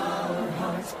in our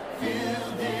hearts,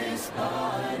 fill this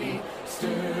body,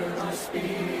 stir our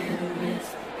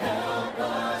spirits, help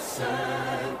us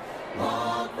serve,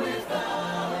 walk with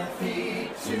our feet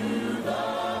to the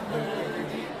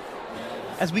hurting.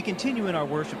 As we continue in our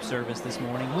worship service this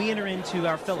morning, we enter into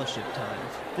our fellowship time.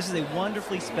 This is a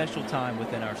wonderfully special time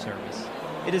within our service.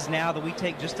 It is now that we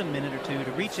take just a minute or two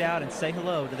to reach out and say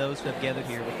hello to those who have gathered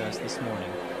here with us this morning,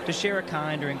 to share a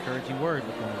kind or encouraging word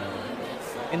with one another.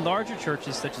 In larger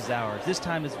churches such as ours, this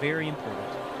time is very important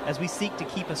as we seek to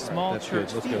keep a small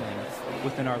church feeling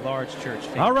within our large church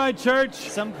family. All right, church.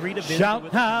 Some greet a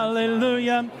shout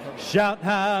hallelujah, shout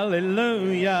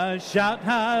hallelujah, shout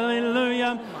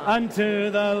hallelujah unto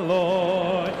the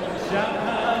Lord. Shout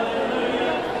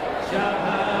hallelujah, shout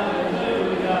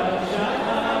hallelujah, shout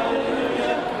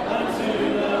hallelujah unto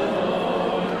the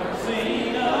Lord.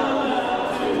 Sing aloud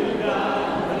to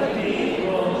God, the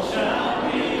people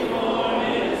shout before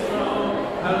His throne.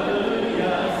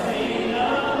 Hallelujah, sing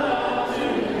aloud to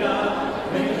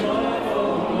God, make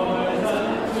joyful noise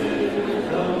unto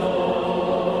the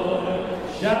Lord.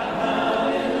 Shout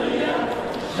hallelujah,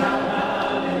 shout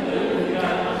hallelujah,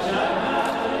 shout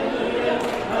hallelujah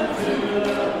unto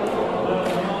the Lord.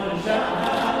 Come on, shout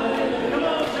hallelujah. Come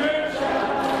on, church. Shout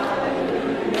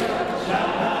hallelujah,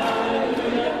 shout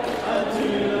hallelujah unto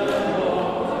the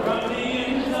Lord. From the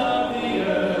ends of the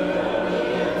earth,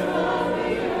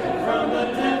 from the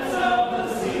depths of the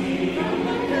sea,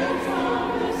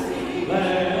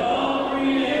 let all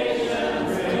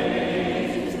creation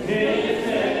praise His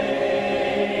name.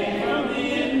 From the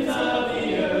ends of the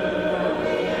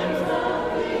earth,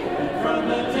 from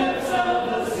the depths of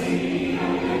the sea,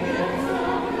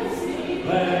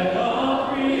 let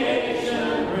all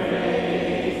creation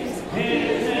praise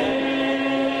His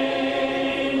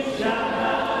name. Shout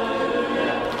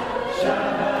hallelujah,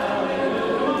 shout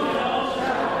hallelujah,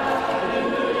 shout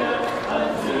hallelujah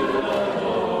unto the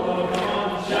Lord. Come on,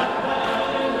 shout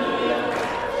hallelujah,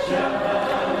 shout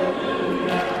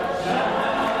hallelujah, shout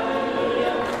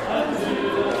hallelujah unto the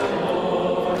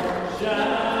Lord.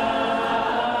 Shout hallelujah,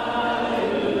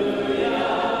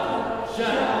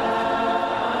 shout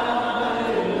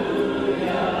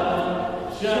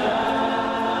hallelujah,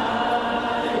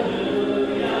 shout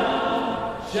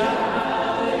hallelujah, shout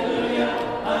hallelujah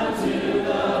unto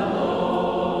the Lord.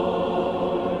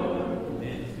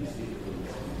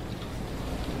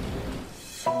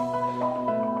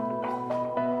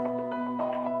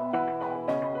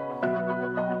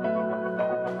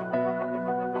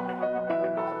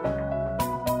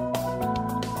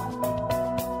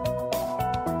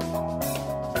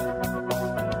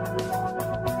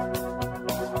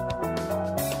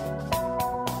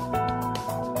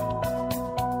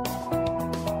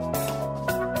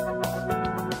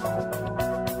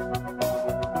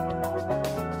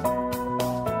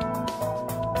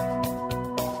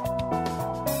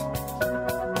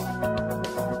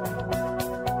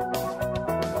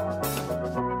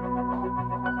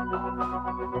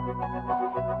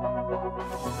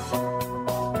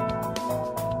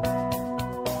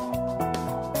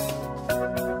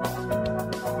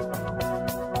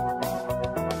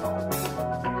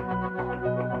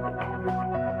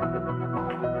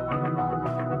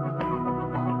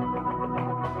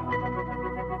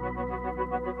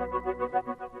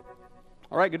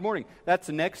 All right, good morning. That's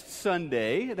next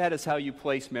Sunday. That is how you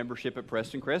place membership at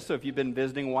Preston Crest. So if you've been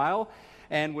visiting a while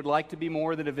and would like to be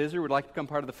more than a visitor, would like to become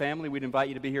part of the family, we'd invite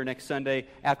you to be here next Sunday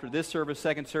after this service,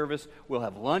 second service. We'll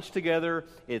have lunch together.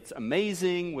 It's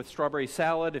amazing with strawberry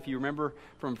salad, if you remember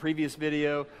from a previous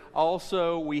video.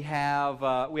 Also, we have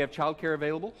childcare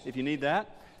available if you need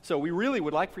that. So we really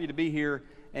would like for you to be here,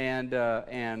 and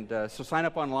so sign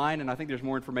up online, and I think there's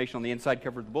more information on the inside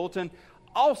cover of the bulletin.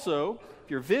 Also, if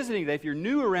you're visiting today, if you're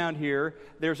new around here,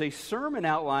 there's a sermon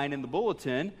outline in the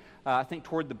bulletin, I think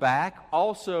toward the back.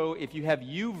 Also, if you have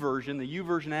YouVersion, the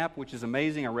YouVersion app, which is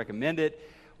amazing, I recommend it.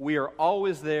 We are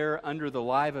always there under the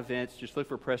live events. Just look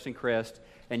for Preston Crest,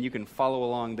 and you can follow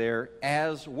along there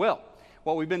as well.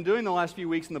 What we've been doing the last few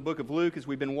weeks in the book of Luke is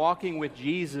we've been walking with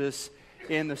Jesus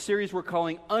in the series we're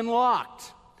calling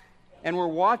Unlocked. And we're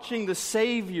watching the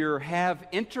Savior have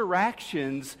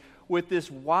interactions with this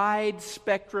wide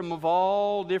spectrum of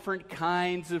all different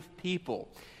kinds of people.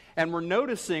 And we're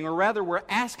noticing, or rather we're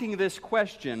asking this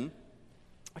question,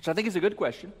 which I think is a good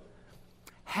question: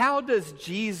 how does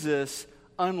Jesus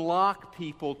unlock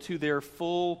people to their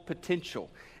full potential.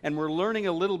 And we're learning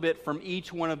a little bit from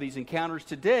each one of these encounters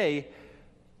today.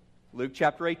 Luke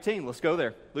chapter 18, let's go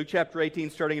there. Luke chapter 18,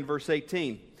 starting in verse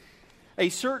 18. A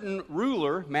certain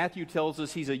ruler, Matthew tells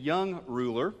us he's a young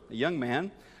ruler, a young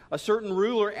man. A certain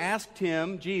ruler asked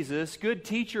him, Jesus, "Good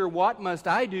teacher, what must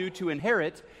I do to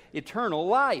inherit eternal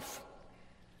life?"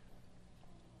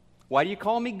 "Why do you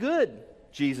call me good?"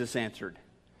 Jesus answered.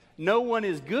 "No one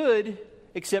is good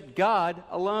except God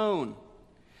alone.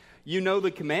 You know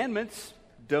the commandments.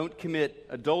 Don't commit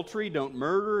adultery, don't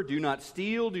murder, do not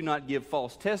steal, do not give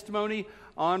false testimony,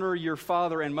 honor your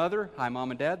father and mother." Hi,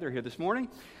 Mom and Dad, they're here this morning.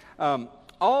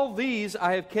 "All these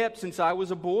I have kept since I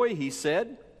was a boy," he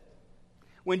said.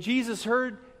 When Jesus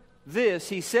heard this,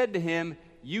 he said to him,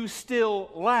 "You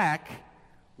still lack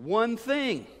one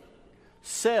thing.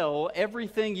 Sell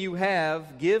everything you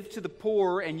have, give to the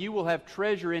poor, and you will have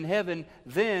treasure in heaven.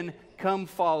 Then come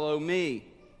follow me."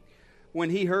 When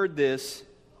he heard this,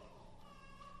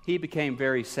 he became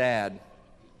very sad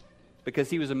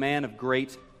because he was a man of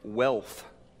great wealth.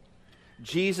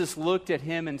 Jesus looked at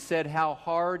him and said, "How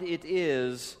hard it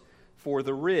is for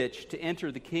the rich to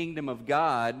enter the kingdom of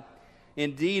God.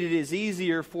 Indeed, it is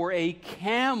easier for a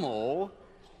camel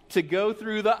to go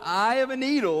through the eye of a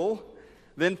needle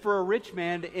than for a rich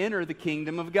man to enter the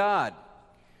kingdom of God."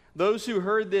 Those who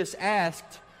heard this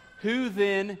asked, "Who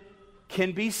then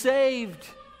can be saved?"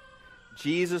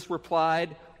 Jesus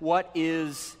replied, "What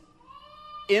is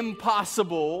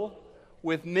impossible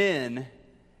with men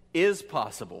is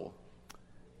possible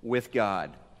with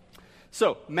God."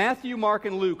 So, Matthew, Mark,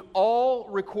 and Luke all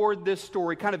record this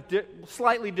story, kind of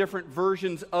slightly different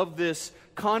versions of this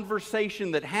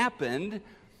conversation that happened.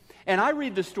 And I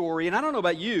read the story, and I don't know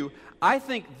about you, I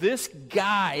think this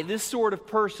guy, this sort of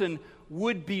person,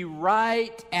 would be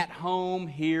right at home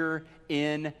here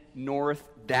in North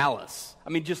Dallas. I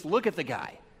mean, just look at the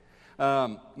guy.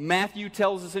 Matthew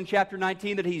tells us in chapter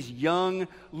 19 that he's young.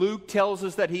 Luke tells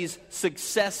us that he's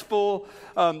successful.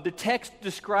 The text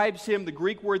describes him, the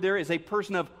Greek word there is a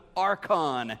person of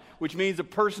archon, which means a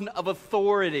person of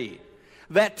authority.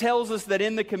 That tells us that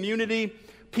in the community,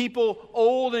 people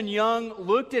old and young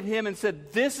looked at him and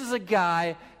said, "This is a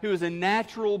guy who is a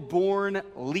natural-born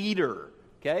leader."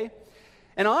 Okay?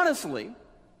 And honestly,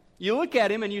 you look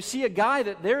at him and you see a guy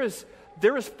that there is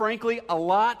frankly a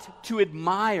lot to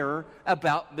admire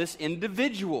about this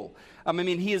individual. I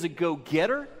mean, he is a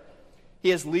go-getter. He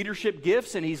has leadership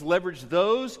gifts, and he's leveraged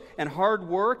those and hard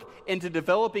work into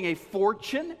developing a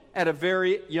fortune at a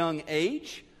very young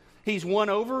age. He's won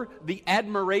over the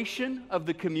admiration of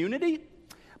the community.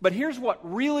 But here's what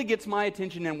really gets my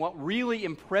attention and what really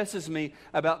impresses me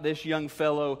about this young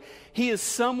fellow. He is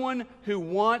someone who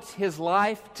wants his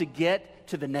life to get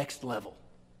to the next level.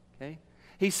 Okay?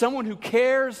 He's someone who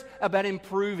cares about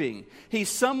improving. He's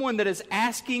someone that is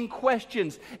asking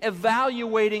questions,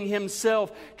 evaluating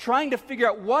himself, trying to figure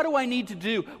out, what do I need to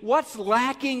do? What's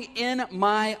lacking in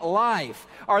my life?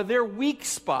 Are there weak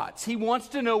spots? He wants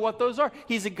to know what those are.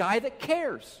 He's a guy that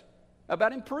cares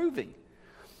about improving.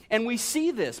 And we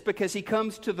see this because he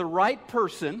comes to the right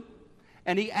person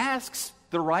and he asks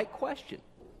the right question.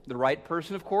 The right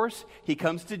person, of course, he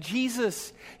comes to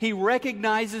Jesus. He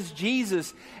recognizes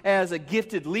Jesus as a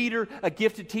gifted leader, a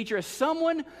gifted teacher, as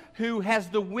someone who has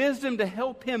the wisdom to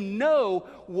help him know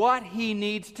what he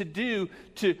needs to do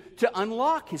to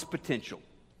unlock his potential.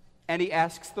 And he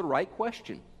asks the right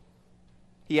question.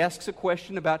 He asks a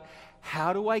question about,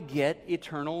 how do I get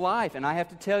eternal life? And I have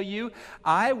to tell you,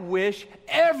 I wish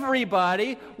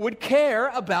everybody would care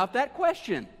about that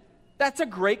question. That's a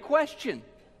great question.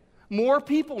 More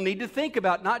people need to think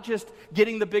about not just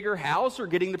getting the bigger house or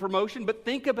getting the promotion, but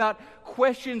think about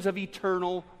questions of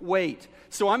eternal weight.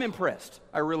 So I'm impressed.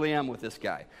 I really am with this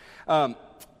guy. And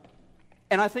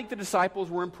I think the disciples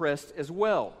were impressed as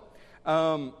well.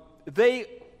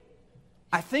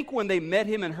 I think when they met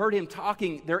him and heard him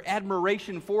talking, their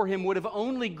admiration for him would have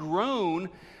only grown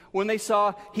when they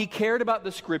saw he cared about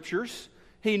the Scriptures.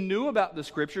 He knew about the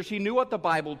Scriptures. He knew what the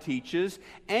Bible teaches.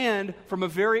 And from a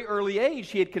very early age,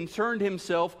 he had concerned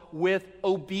himself with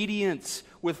obedience,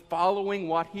 with following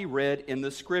what he read in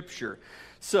the Scripture.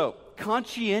 So,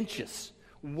 conscientious,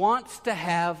 wants to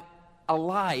have a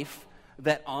life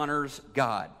that honors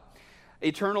God.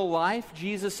 Eternal life,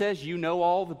 Jesus says, you know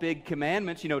all the big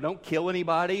commandments. You know, don't kill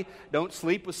anybody. Don't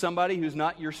sleep with somebody who's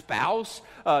not your spouse.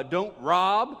 Don't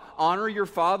rob. Honor your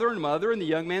father and mother. And the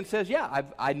young man says, yeah,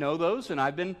 I know those, and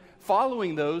I've been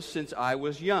following those since I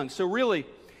was young. So really,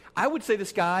 I would say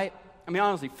this guy, I mean,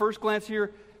 honestly, first glance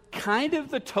here, kind of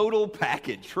the total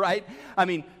package, right? I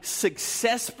mean,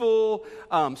 successful,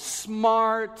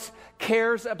 smart,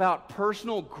 cares about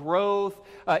personal growth,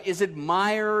 is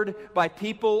admired by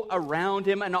people around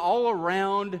him, an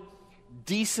all-around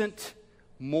decent,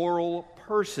 moral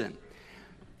person.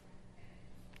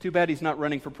 Too bad he's not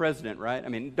running for president, right? I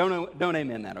mean, don't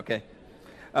amen that, okay?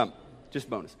 Just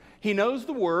bonus. He knows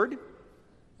the Word,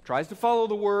 tries to follow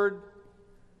the Word,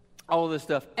 all of this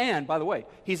stuff. And, by the way,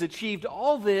 he's achieved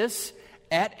all this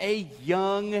at a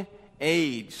young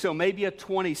age. So maybe a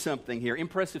 20-something here.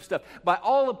 Impressive stuff. By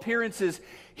all appearances,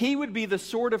 he would be the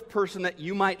sort of person that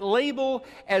you might label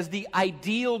as the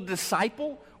ideal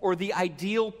disciple or the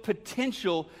ideal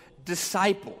potential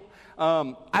disciple.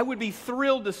 I would be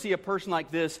thrilled to see a person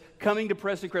like this coming to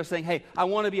Preston Crest saying, hey, I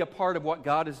want to be a part of what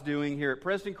God is doing here at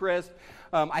Preston Crest.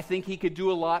 I think he could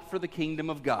do a lot for the kingdom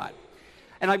of God.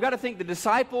 And I've got to think the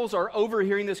disciples are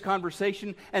overhearing this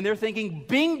conversation and they're thinking,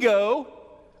 bingo,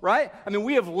 right? I mean,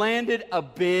 we have landed a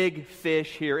big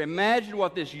fish here. Imagine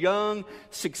what this young,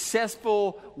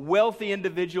 successful, wealthy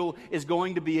individual is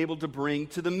going to be able to bring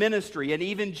to the ministry. And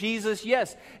even Jesus,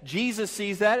 yes, Jesus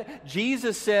sees that.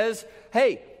 Jesus says,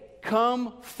 hey,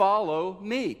 come follow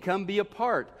me. Come be a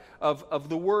part of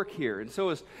the work here. And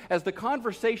so as the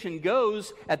conversation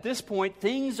goes, at this point,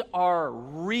 things are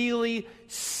really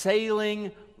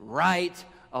sailing right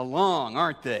along,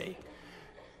 aren't they?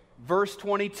 Verse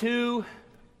 22,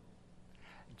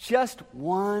 just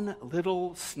one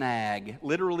little snag.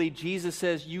 Literally, Jesus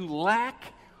says, you lack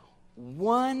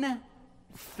one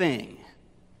thing.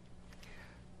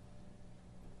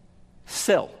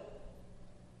 Sell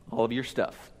all of your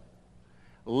stuff.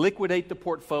 Liquidate the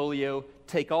portfolio,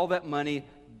 take all that money,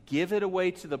 give it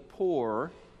away to the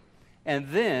poor, and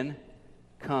then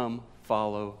come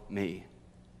follow me.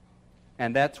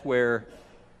 And that's where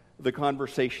the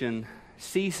conversation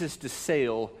ceases to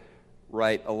sail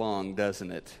right along,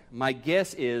 doesn't it? My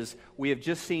guess is we have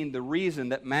just seen the reason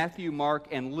that Matthew, Mark,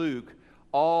 and Luke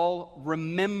all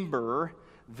remember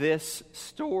this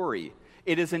story.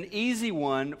 It is an easy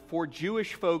one for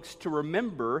Jewish folks to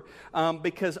remember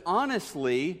because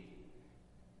honestly,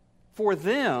 for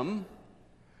them,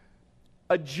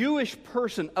 a Jewish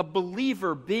person, a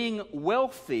believer being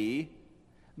wealthy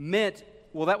meant,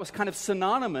 well, that was kind of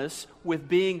synonymous with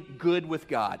being good with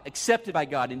God, accepted by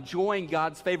God, enjoying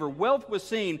God's favor. Wealth was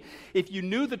seen, if you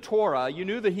knew the Torah, you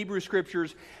knew the Hebrew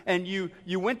Scriptures, and you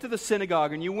went to the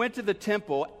synagogue and you went to the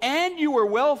temple and you were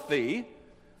wealthy,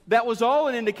 that was all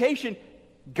an indication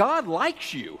God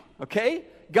likes you, okay?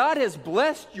 God has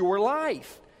blessed your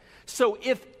life. So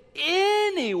if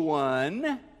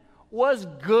anyone was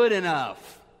good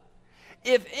enough,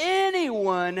 if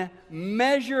anyone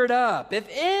measured up, if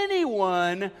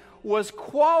anyone was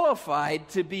qualified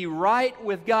to be right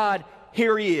with God,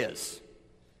 here he is,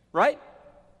 right?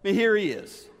 I mean, here he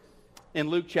is in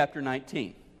Luke chapter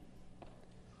 19.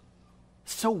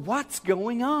 So what's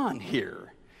going on here?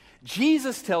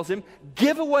 Jesus tells him,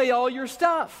 give away all your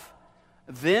stuff.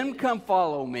 Then come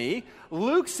follow me.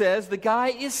 Luke says the guy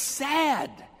is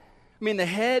sad. I mean, the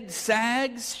head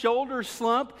sags, shoulders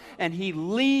slump, and he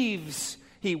leaves.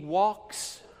 He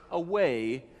walks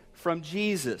away from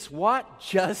Jesus. What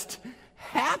just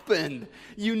happened?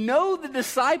 You know the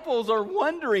disciples are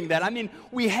wondering that. I mean,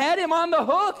 we had him on the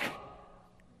hook.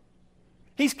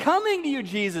 He's coming to you,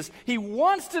 Jesus. He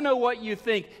wants to know what you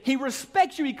think. He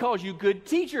respects you. He calls you good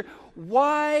teacher.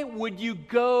 Why would you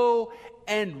go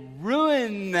and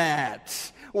ruin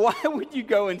that? Why would you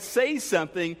go and say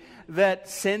something that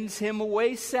sends him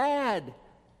away sad?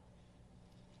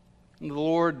 And the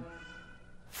Lord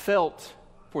felt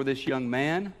for this young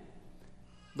man.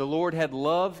 The Lord had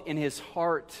love in his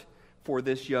heart for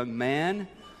this young man.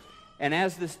 And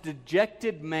as this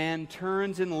dejected man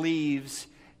turns and leaves,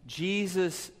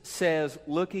 Jesus says,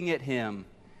 looking at him,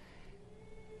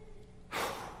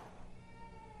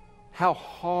 how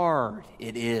hard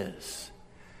it is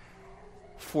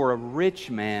for a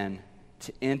rich man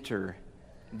to enter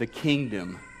the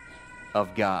kingdom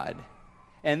of God.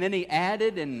 And then he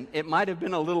added, and it might have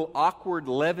been a little awkward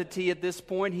levity at this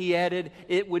point, he added,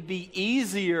 it would be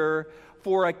easier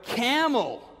for a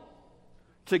camel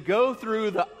to go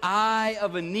through the eye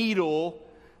of a needle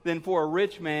than for a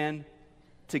rich man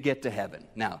to get to heaven.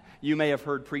 Now, you may have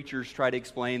heard preachers try to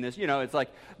explain this. You know, it's like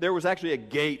there was actually a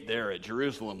gate there at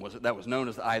Jerusalem that was known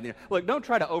as the eye of the needle. Look, don't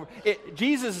try to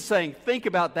Jesus is saying, think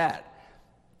about that.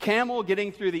 Camel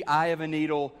getting through the eye of a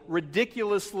needle,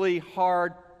 ridiculously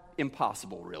hard,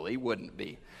 impossible really, wouldn't it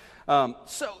be?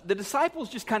 So the disciples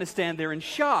just kind of stand there in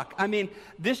shock. I mean,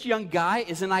 this young guy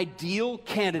is an ideal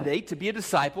candidate to be a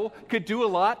disciple, could do a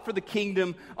lot for the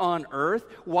kingdom on earth.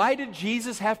 Why did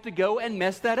Jesus have to go and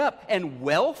mess that up? And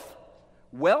wealth?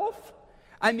 Wealth?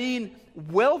 I mean,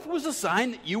 wealth was a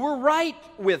sign that you were right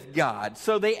with God.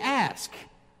 So they ask,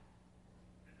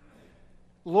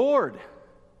 Lord,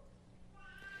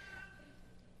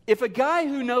 if a guy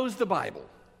who knows the Bible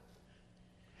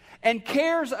and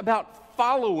cares about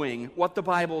following what the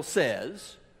Bible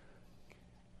says,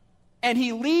 and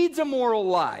he leads a moral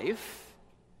life,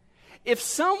 if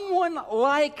someone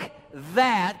like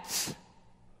that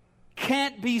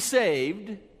can't be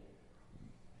saved,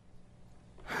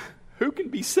 who can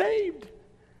be saved?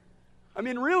 I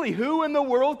mean, really, who in the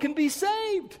world can be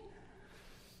saved?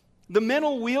 The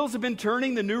mental wheels have been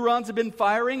turning, the neurons have been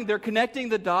firing, they're connecting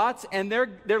the dots, and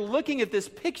they're looking at this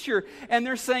picture, and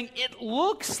they're saying, it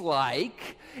looks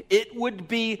like it would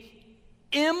be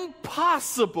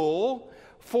impossible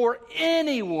for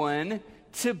anyone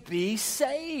to be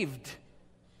saved.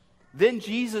 Then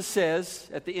Jesus says,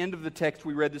 at the end of the text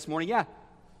we read this morning, yeah,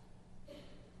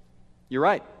 you're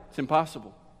right, it's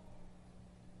impossible.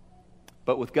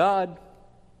 But with God,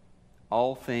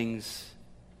 all things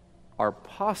are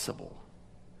possible.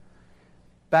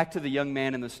 Back to the young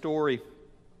man in the story.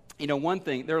 You know, one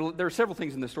thing, there are several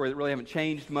things in the story that really haven't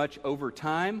changed much over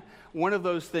time. One of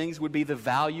those things would be the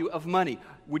value of money.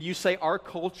 Would you say our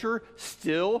culture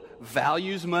still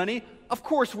values money? Of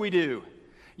course we do.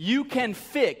 You can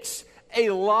fix a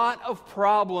lot of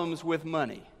problems with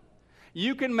money.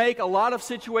 You can make a lot of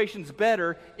situations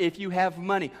better if you have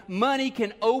money. Money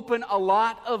can open a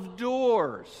lot of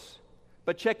doors.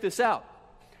 But check this out.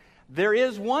 There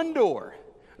is one door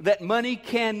that money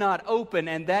cannot open,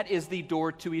 and that is the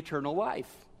door to eternal life.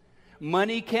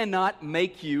 Money cannot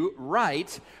make you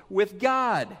right with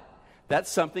God.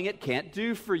 That's something it can't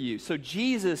do for you. So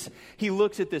Jesus, he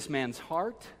looks at this man's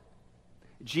heart.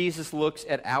 Jesus looks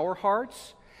at our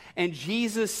hearts. And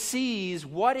Jesus sees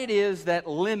what it is that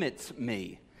limits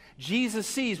me. Jesus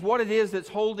sees what it is that's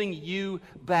holding you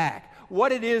back,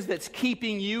 what it is that's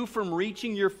keeping you from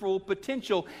reaching your full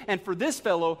potential. And for this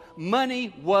fellow,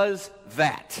 money was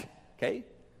that, okay?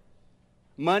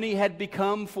 Money had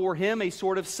become for him a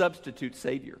sort of substitute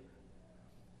Savior.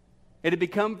 It had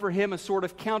become for him a sort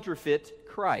of counterfeit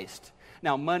Christ.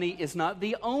 Now, money is not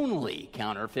the only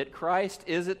counterfeit Christ,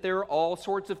 is it? There are all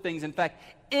sorts of things. In fact,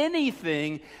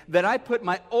 anything that I put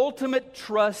my ultimate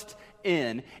trust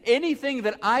in, anything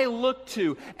that I look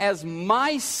to as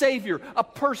my Savior, a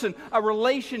person, a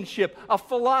relationship, a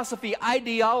philosophy,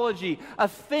 ideology, a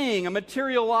thing, a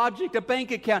material object, a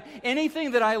bank account,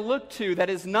 anything that I look to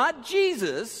that is not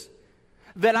Jesus,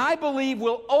 that I believe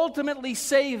will ultimately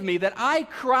save me, that I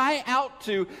cry out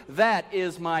to, that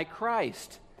is my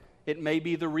Christ. It may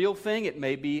be the real thing, it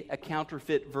may be a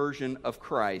counterfeit version of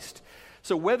Christ.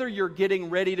 So whether you're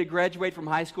getting ready to graduate from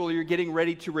high school or you're getting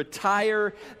ready to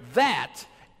retire, that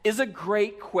is a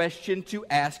great question to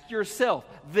ask yourself.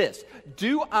 This,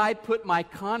 do I put my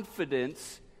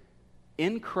confidence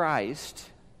in Christ,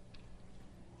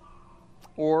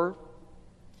 or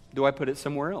do I put it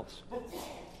somewhere else?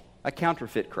 A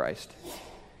counterfeit Christ.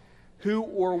 Who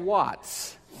or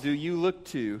what do you look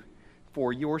to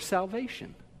for your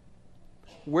salvation?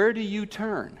 Where do you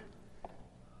turn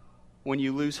when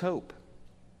you lose hope?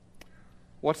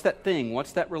 What's that thing?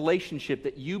 What's that relationship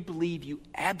that you believe you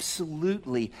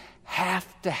absolutely have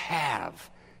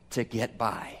to get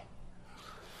by?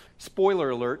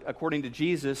 Spoiler alert, according to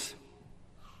Jesus,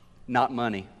 not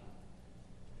money.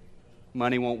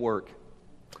 Money won't work.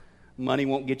 Money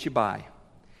won't get you by.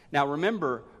 Now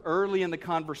remember, early in the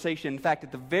conversation, in fact,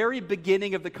 at the very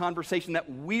beginning of the conversation, that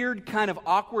weird kind of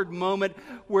awkward moment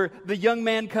where the young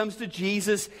man comes to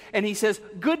Jesus and he says,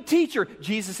 "Good teacher."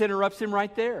 Jesus interrupts him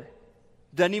right there.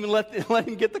 Doesn't even let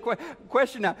him get the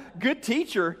question out. Good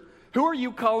teacher, who are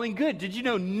you calling good? Did you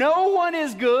know no one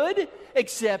is good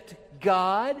except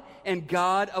God and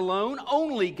God alone?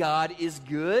 Only God is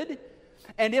good.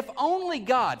 And if only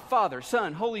God, Father,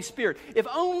 Son, Holy Spirit, if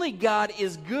only God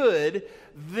is good,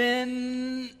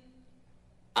 then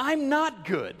I'm not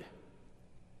good.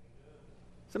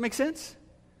 Does that make sense?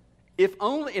 If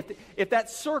that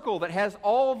circle that has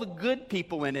all the good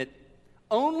people in it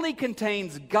only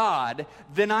contains God,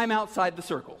 then I'm outside the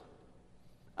circle.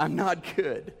 I'm not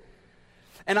good.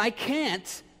 And I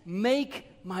can't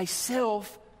make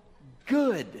myself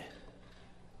good.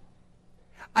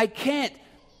 I can't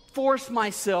force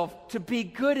myself to be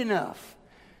good enough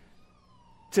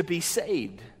to be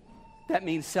saved. That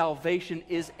means salvation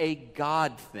is a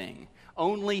God thing.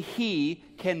 Only He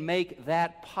can make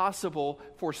that possible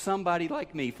for somebody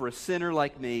like me, for a sinner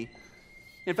like me.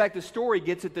 In fact, the story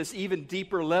gets at this even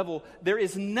deeper level. There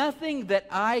is nothing that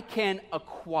I can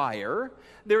acquire.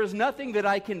 There is nothing that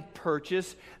I can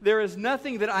purchase. There is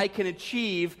nothing that I can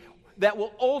achieve that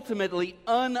will ultimately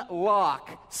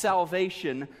unlock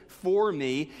salvation for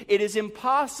me. It is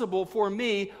impossible for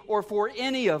me or for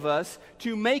any of us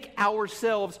to make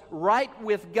ourselves right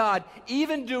with God,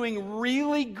 even doing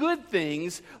really good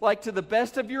things, like to the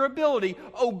best of your ability,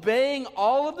 obeying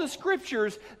all of the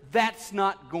Scriptures. That's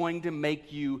not going to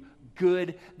make you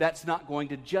good. That's not going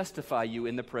to justify you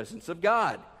in the presence of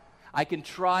God. I can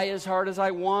try as hard as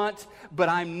I want, but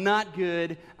I'm not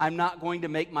good. I'm not going to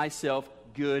make myself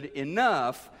good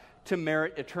enough to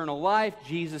merit eternal life.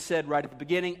 Jesus said right at the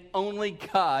beginning, only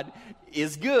God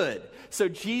is good. So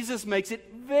Jesus makes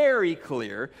it very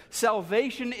clear,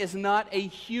 salvation is not a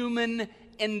human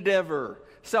endeavor.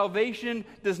 Salvation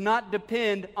does not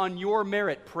depend on your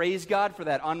merit. Praise God for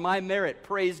that. On my merit.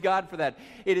 Praise God for that.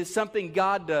 It is something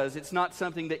God does. It's not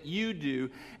something that you do.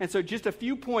 And so just a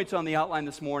few points on the outline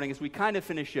this morning as we kind of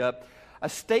finish up. A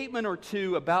statement or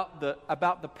two about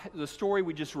the story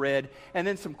we just read, and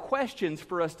then some questions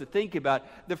for us to think about.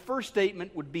 The first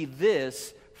statement would be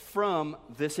this from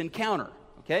this encounter.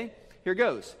 Okay? Here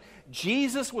goes.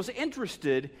 Jesus was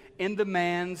interested in the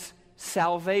man's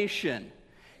salvation.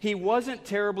 He wasn't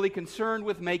terribly concerned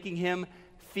with making him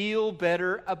feel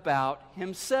better about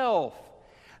himself.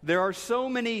 There are so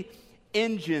many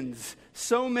engines,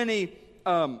 so many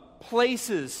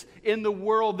places in the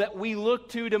world that we look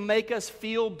to make us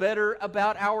feel better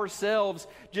about ourselves,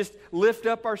 just lift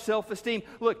up our self-esteem.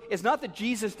 Look, it's not that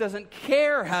Jesus doesn't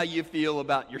care how you feel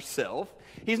about yourself.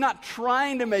 He's not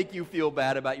trying to make you feel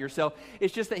bad about yourself.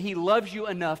 It's just that He loves you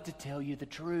enough to tell you the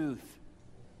truth.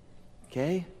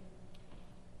 Okay?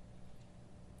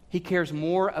 He cares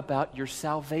more about your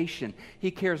salvation. He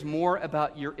cares more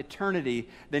about your eternity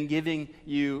than giving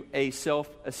you a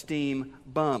self-esteem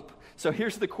bump. So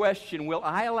here's the question. Will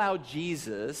I allow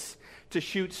Jesus to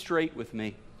shoot straight with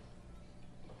me?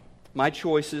 My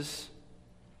choices,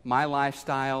 my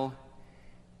lifestyle,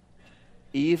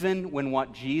 even when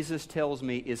what Jesus tells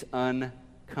me is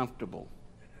uncomfortable.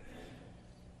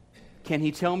 Can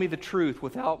He tell me the truth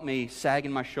without me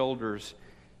sagging my shoulders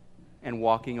and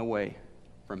walking away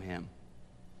from Him?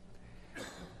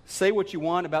 Say what you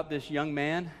want about this young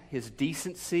man, his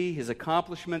decency, his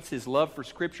accomplishments, his love for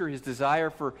Scripture, his desire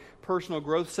for personal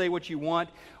growth. Say what you want.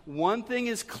 One thing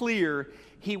is clear,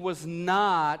 he was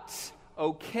not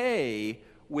okay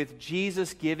with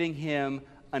Jesus giving him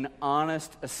an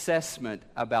honest assessment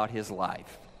about his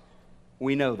life.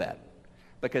 We know that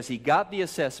because he got the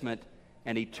assessment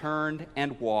and he turned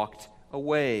and walked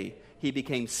away. He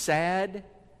became sad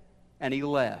and he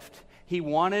left. He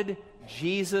wanted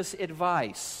Jesus'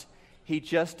 advice. He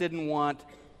just didn't want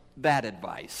that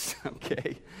advice,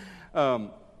 okay?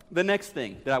 The next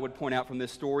thing that I would point out from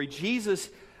this story, Jesus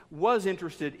is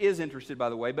interested, by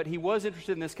the way, but He was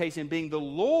interested in this case in being the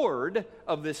Lord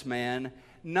of this man,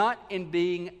 not in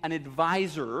being an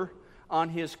advisor on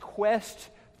his quest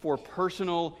for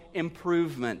personal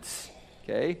improvements,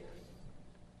 okay?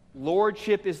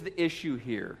 Lordship is the issue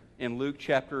here. In Luke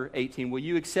chapter 18, will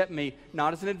you accept me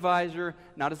not as an advisor,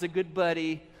 not as a good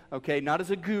buddy, okay, not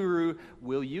as a guru?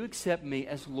 Will you accept me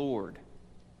as Lord?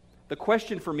 The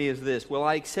question for me is this: will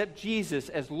I accept Jesus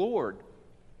as Lord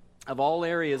of all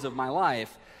areas of my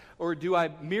life, or do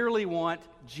I merely want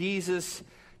Jesus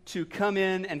to come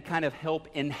in and kind of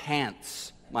help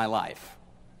enhance my life?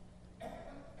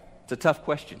 It's a tough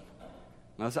question.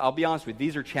 I'll be honest with you,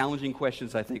 these are challenging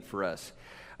questions, I think, for us.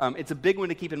 It's a big one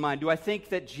to keep in mind. Do I think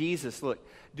that Jesus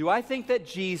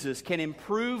can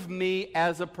improve me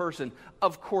as a person?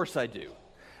 Of course I do.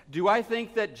 Do I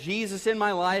think that Jesus in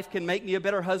my life can make me a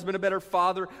better husband, a better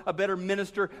father, a better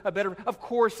minister, Of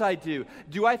course I do.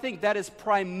 Do I think that is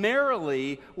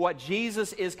primarily what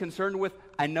Jesus is concerned with?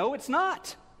 I know it's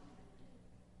not.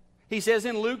 He says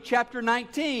in Luke chapter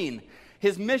 19,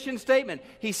 his mission statement,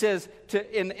 he says,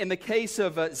 in the case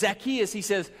of Zacchaeus, he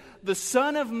says, the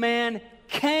Son of Man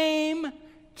came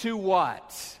to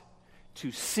what?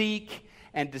 To seek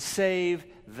and to save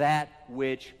that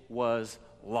which was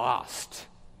lost.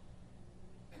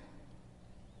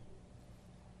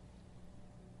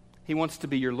 He wants to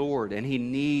be your Lord, and He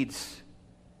needs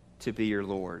to be your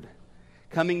Lord.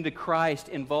 Coming to Christ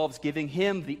involves giving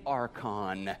Him the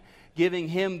archon, giving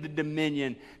Him the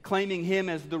dominion, claiming Him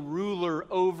as the ruler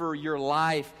over your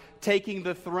life, taking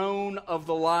the throne of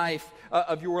the life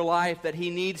of your life that He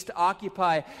needs to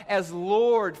occupy as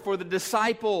Lord for the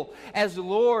disciple. As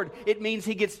Lord, it means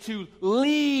He gets to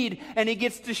lead and He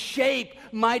gets to shape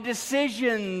my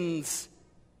decisions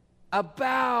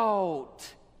about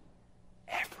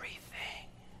everything.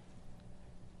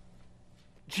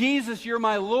 Jesus, you're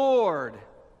my Lord.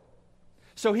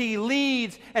 So He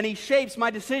leads and He shapes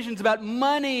my decisions about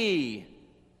money.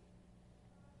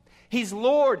 He's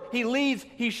Lord. He leads.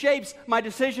 He shapes my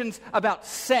decisions about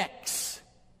sex.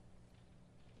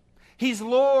 He's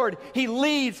Lord. He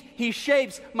leads. He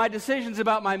shapes my decisions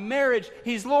about my marriage.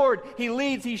 He's Lord. He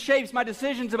leads. He shapes my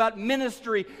decisions about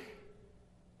ministry.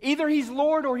 Either He's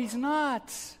Lord or He's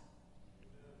not.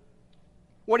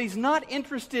 What He's not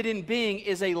interested in being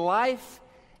is a life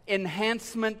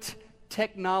enhancement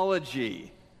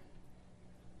technology.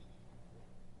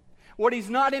 What He's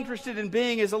not interested in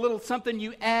being is a little something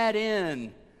you add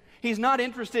in. He's not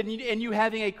interested in you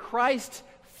having a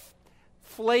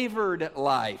Christ-flavored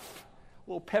life. A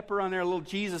little pepper on there, a little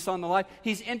Jesus on the life.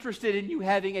 He's interested in you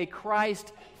having a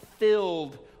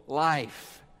Christ-filled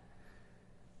life.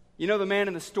 You know the man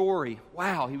in the story,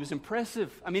 wow, he was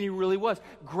impressive. I mean, he really was.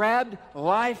 Grabbed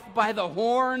life by the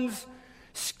horns,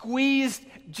 squeezed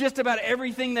just about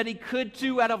everything that he could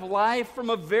to out of life from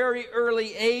a very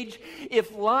early age.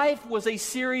 If life was a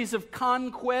series of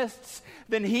conquests,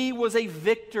 then he was a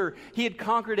victor. He had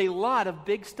conquered a lot of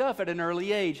big stuff at an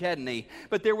early age, hadn't he?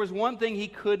 But there was one thing he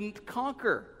couldn't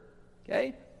conquer,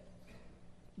 okay?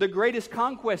 The greatest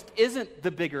conquest isn't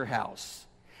the bigger house,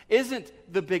 isn't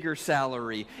the bigger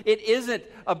salary. It isn't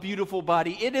a beautiful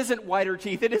body. It isn't whiter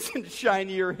teeth. It isn't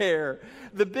shinier hair.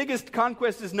 The biggest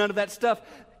conquest is none of that stuff.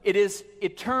 It is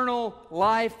eternal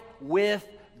life with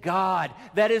God.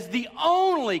 That is the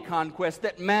only conquest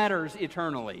that matters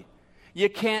eternally. You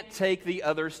can't take the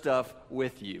other stuff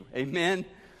with you. Amen?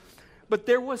 But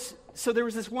there was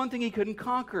this one thing he couldn't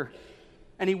conquer.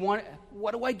 And he wanted,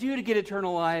 what do I do to get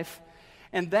eternal life?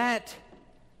 And that,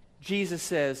 Jesus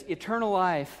says, eternal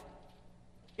life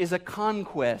is a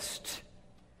conquest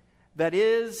that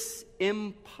is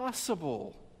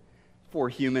impossible for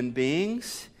human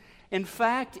beings. In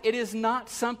fact, it is not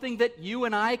something that you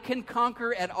and I can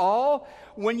conquer at all.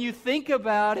 When you think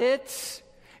about it,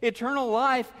 eternal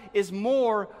life is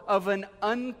more of an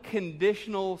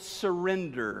unconditional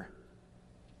surrender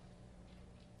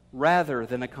rather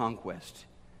than a conquest.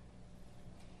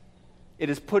 It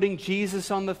is putting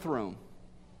Jesus on the throne,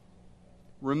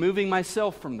 removing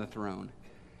myself from the throne,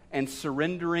 and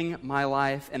surrendering my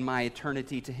life and my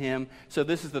eternity to Him. So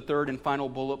this is the third and final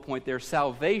bullet point there.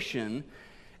 Salvation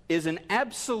is an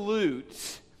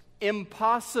absolute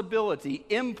impossibility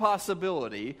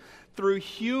through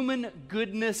human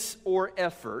goodness or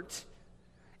effort.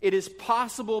 It is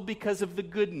possible because of the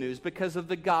good news, because of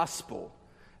the gospel,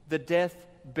 the death,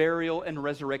 burial, and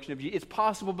resurrection of Jesus. It's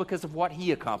possible because of what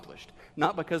He accomplished,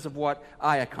 not because of what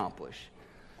I accomplish.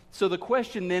 So the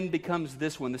question then becomes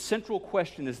this one. The central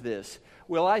question is this: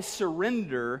 will I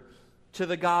surrender to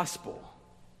the gospel,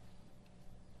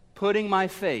 putting my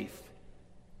faith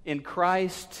in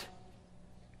Christ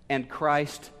and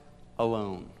Christ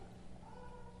alone?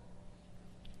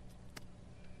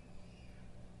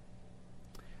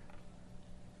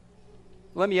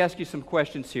 Let me ask you some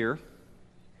questions here.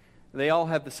 They all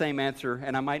have the same answer,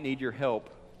 and I might need your help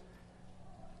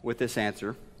with this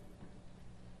answer.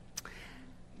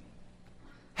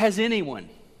 Has anyone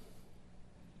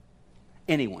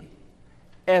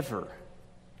ever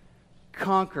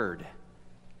conquered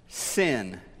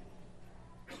sin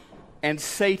and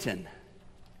Satan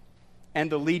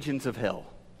and the legions of hell?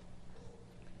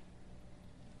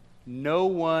 No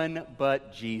one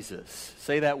but Jesus.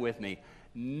 Say that with me.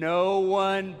 No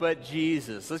one but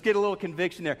Jesus. Let's get a little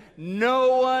conviction there.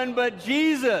 No one but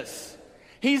Jesus.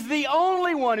 He's the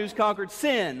only one who's conquered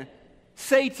sin,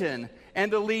 Satan, and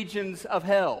the legions of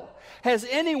hell. Has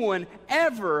anyone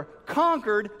ever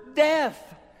conquered death?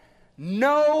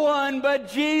 No one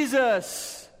but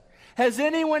Jesus. Has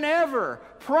anyone ever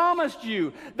promised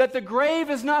you that the grave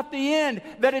is not the end,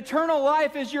 that eternal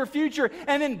life is your future,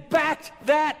 and then backed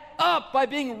that up by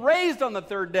being raised on the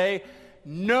third day?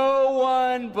 No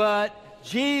one but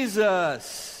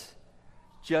Jesus.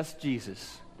 Just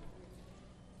Jesus.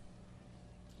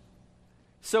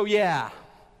 So yeah,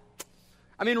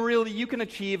 I mean, really, you can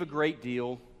achieve a great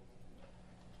deal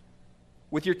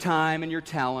with your time and your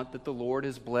talent that the Lord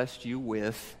has blessed you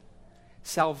with.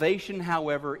 Salvation,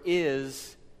 however,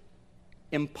 is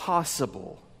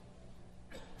impossible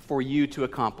for you to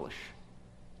accomplish.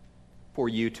 for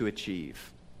you to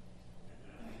achieve.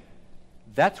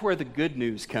 That's where the good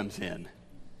news comes in.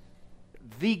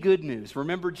 The good news.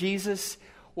 Remember Jesus?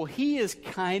 Well, he is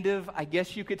kind of, I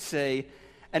guess you could say,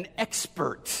 an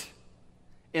expert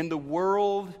in the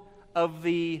world of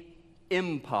the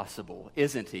impossible,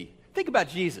 isn't he? Think about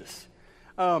Jesus.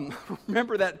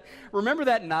 Remember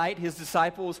that night, his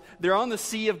disciples, they're on the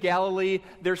Sea of Galilee,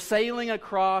 they're sailing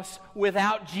across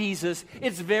without Jesus,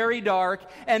 it's very dark,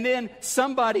 and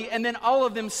then all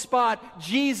of them spot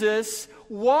Jesus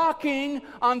walking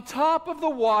on top of the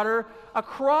water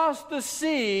across the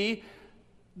sea.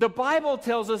 The Bible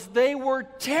tells us they were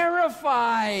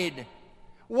terrified.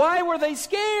 Why were they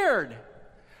scared?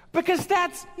 Because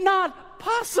that's not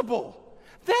possible.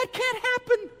 That can't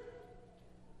happen.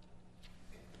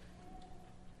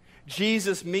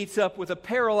 Jesus meets up with a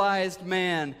paralyzed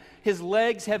man. His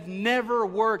legs have never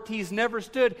worked. He's never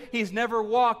stood. He's never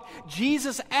walked.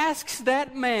 Jesus asks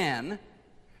that man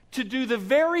to do the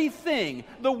very thing,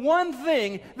 the one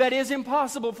thing that is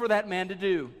impossible for that man to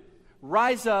do.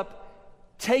 Rise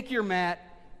up, take your mat,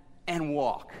 and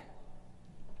walk.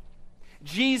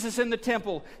 Jesus in the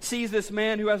temple sees this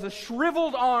man who has a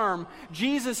shriveled arm.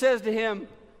 Jesus says to him,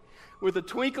 with a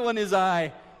twinkle in his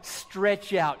eye,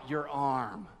 "Stretch out your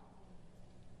arm."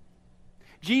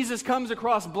 Jesus comes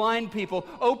across blind people.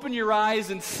 "Open your eyes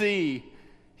and see,"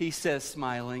 he says,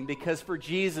 smiling, because for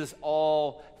Jesus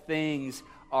all things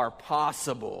are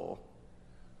possible.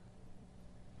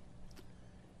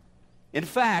 In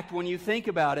fact, when you think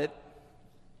about it,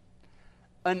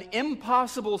 an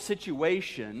impossible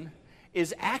situation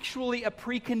is actually a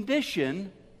precondition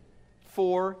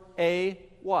for a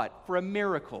what? For a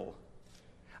miracle.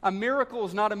 A miracle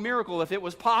is not a miracle if it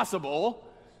was possible.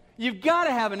 You've got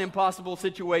to have an impossible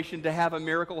situation to have a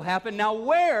miracle happen. Now,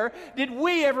 where did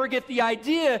we ever get the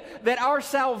idea that our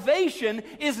salvation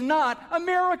is not a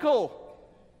miracle?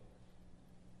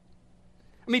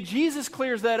 I mean, Jesus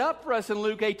clears that up for us in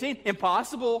Luke 18.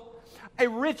 Impossible. A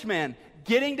rich man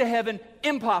getting to heaven,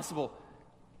 impossible.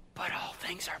 But all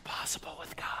things are possible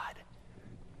with God.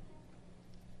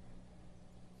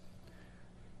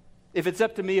 If it's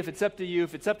up to me, if it's up to you,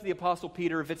 if it's up to the Apostle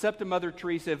Peter, if it's up to Mother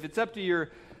Teresa, if it's up to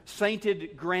your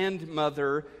sainted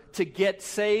grandmother to get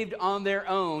saved on their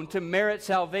own, to merit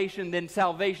salvation, then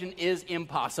salvation is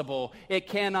impossible. It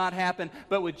cannot happen.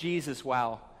 But with Jesus,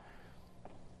 wow.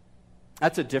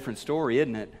 That's a different story,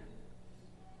 isn't it?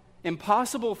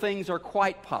 Impossible things are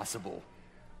quite possible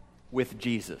with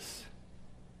Jesus.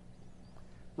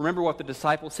 Remember what the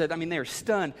disciples said? I mean, they are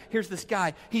stunned. Here's this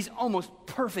guy. He's almost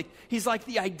perfect. He's like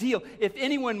the ideal. If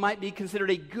anyone might be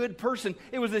considered a good person,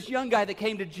 it was this young guy that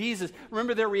came to Jesus.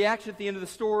 Remember their reaction at the end of the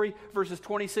story, verses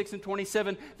 26 and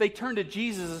 27? They turn to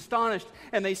Jesus astonished,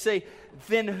 and they say,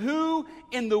 "Then who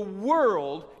in the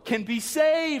world can be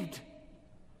saved?"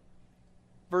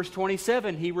 Verse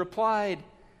 27, he replied,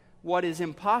 "What is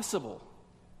impossible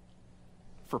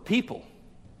for people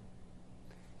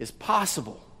is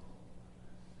possible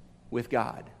with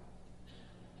God."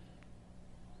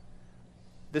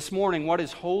 This morning, what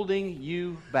is holding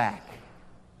you back?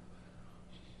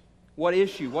 What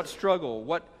issue, what struggle,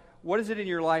 what is it in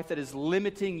your life that is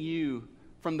limiting you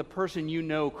from the person you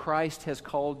know Christ has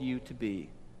called you to be?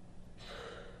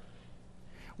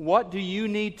 What do you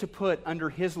need to put under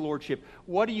His lordship?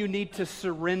 What do you need to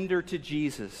surrender to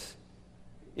Jesus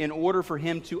in order for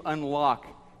Him to unlock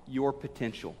your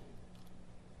potential?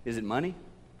 Is it money?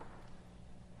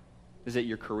 Is it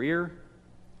your career?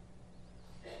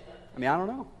 I mean, I don't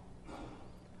know.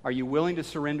 Are you willing to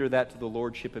surrender that to the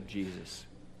lordship of Jesus?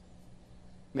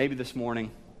 Maybe this morning,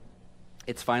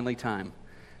 it's finally time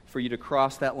for you to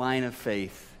cross that line of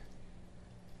faith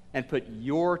and put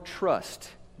your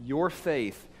trust, your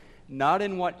faith, not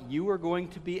in what you are going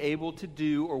to be able to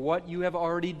do or what you have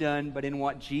already done, but in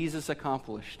what Jesus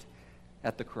accomplished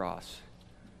at the cross.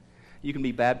 You can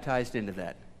be baptized into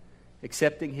that,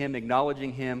 accepting Him,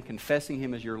 acknowledging Him, confessing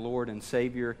Him as your Lord and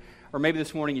Savior. Or maybe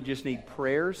this morning you just need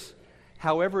prayers.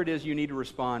 However it is you need to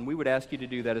respond, we would ask you to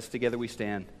do that as together we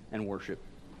stand and worship.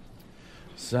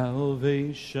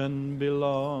 Salvation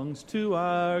belongs to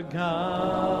our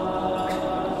God,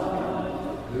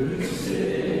 who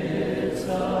sits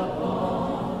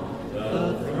upon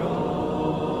the throne,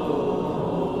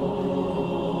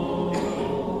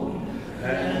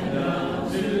 and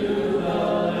unto the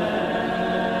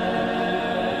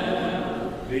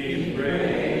Lamb be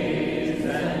praise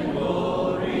and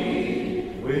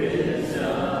glory,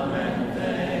 wisdom and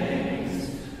thanks,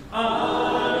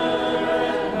 honor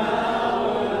and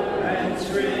power and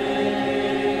strength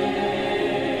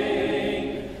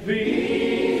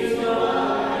be to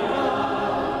our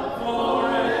God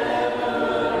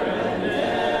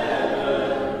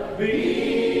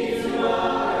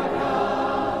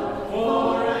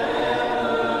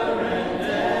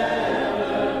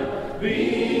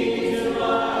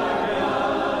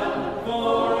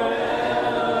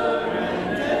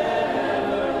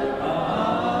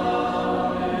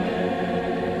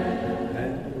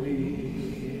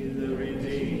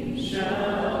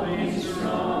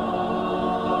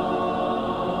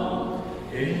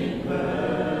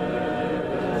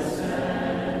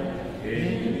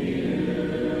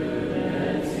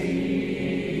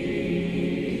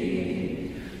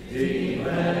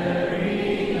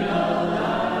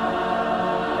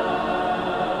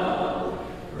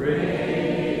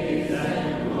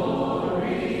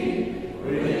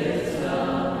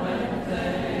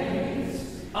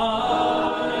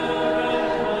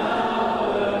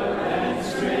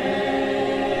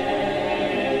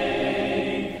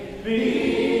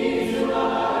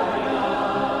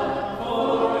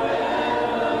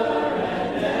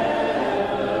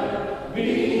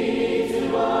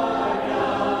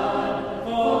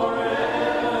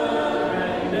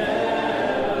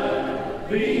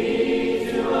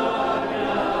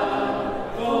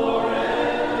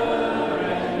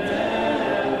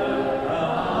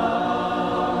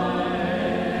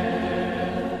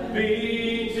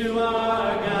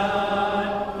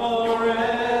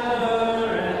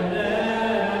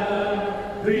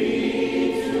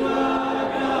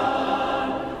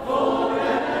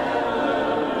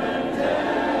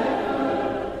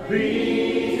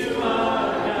be to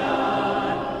our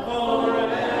God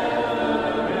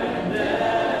forever and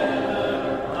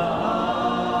ever.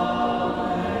 Amen.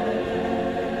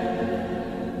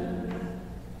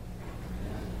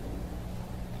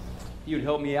 You'd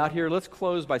help me out here. Let's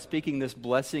close by speaking this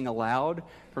blessing aloud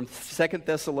from 2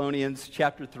 Thessalonians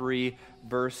chapter 3,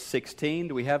 verse 16.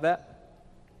 Do we have that?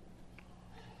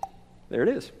 There it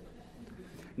is.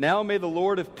 Now may the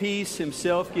Lord of peace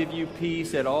himself give you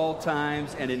peace at all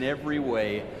times and in every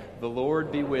way. The Lord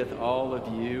be with all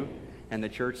of you. And the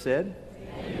church said,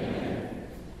 Amen.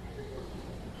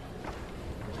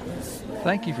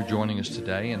 Thank you for joining us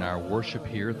today in our worship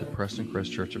here at the Preston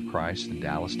Crest Church of Christ in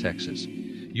Dallas, Texas.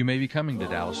 You may be coming to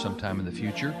Dallas sometime in the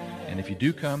future, and if you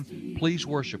do come, please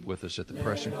worship with us at the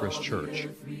Preston Crest Church.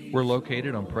 We're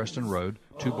located on Preston Road,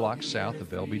 2 blocks south of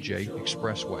LBJ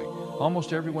Expressway.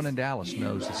 Almost everyone in Dallas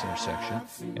knows this intersection,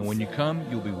 and when you come,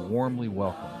 you'll be warmly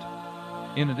welcomed.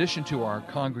 In addition to our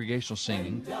congregational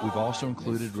singing, we've also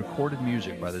included recorded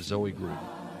music by the Zoe Group.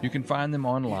 You can find them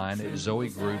online at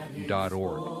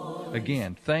zoegroup.org.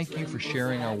 Again, thank you for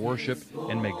sharing our worship,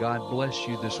 and may God bless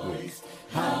you this week.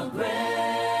 How great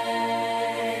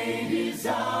is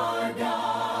our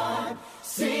God?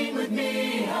 Sing with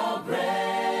me, how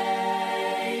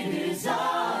great is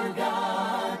our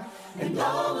God? And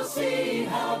all will see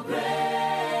how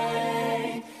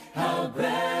great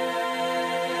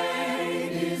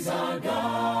is our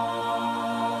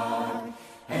God.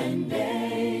 And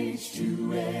age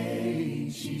to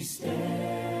age he stands,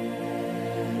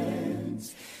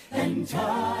 and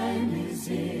time is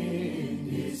in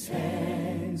his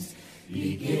hands.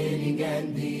 Beginning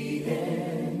and the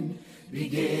end,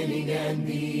 beginning and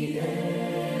the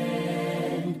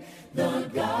end,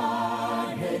 the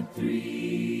Godhead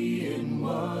 3 in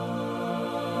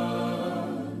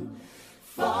 1.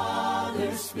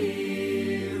 Father,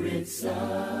 Spirit,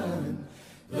 Son,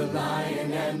 the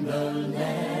Lion and the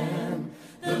Lamb,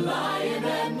 the Lion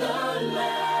and the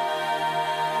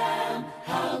Lamb.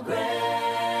 How great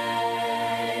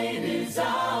is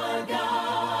our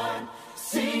God?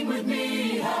 Sing with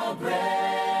me, how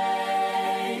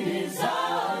great is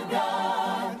our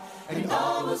God? And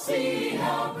all will see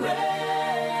how great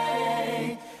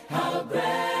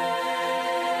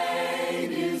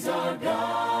is our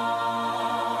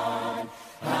God.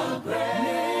 How great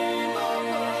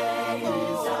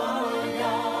is our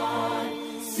God?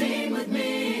 Sing with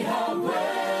me, how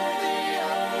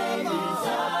great is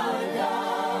our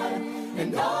God?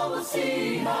 And all will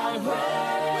see how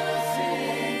great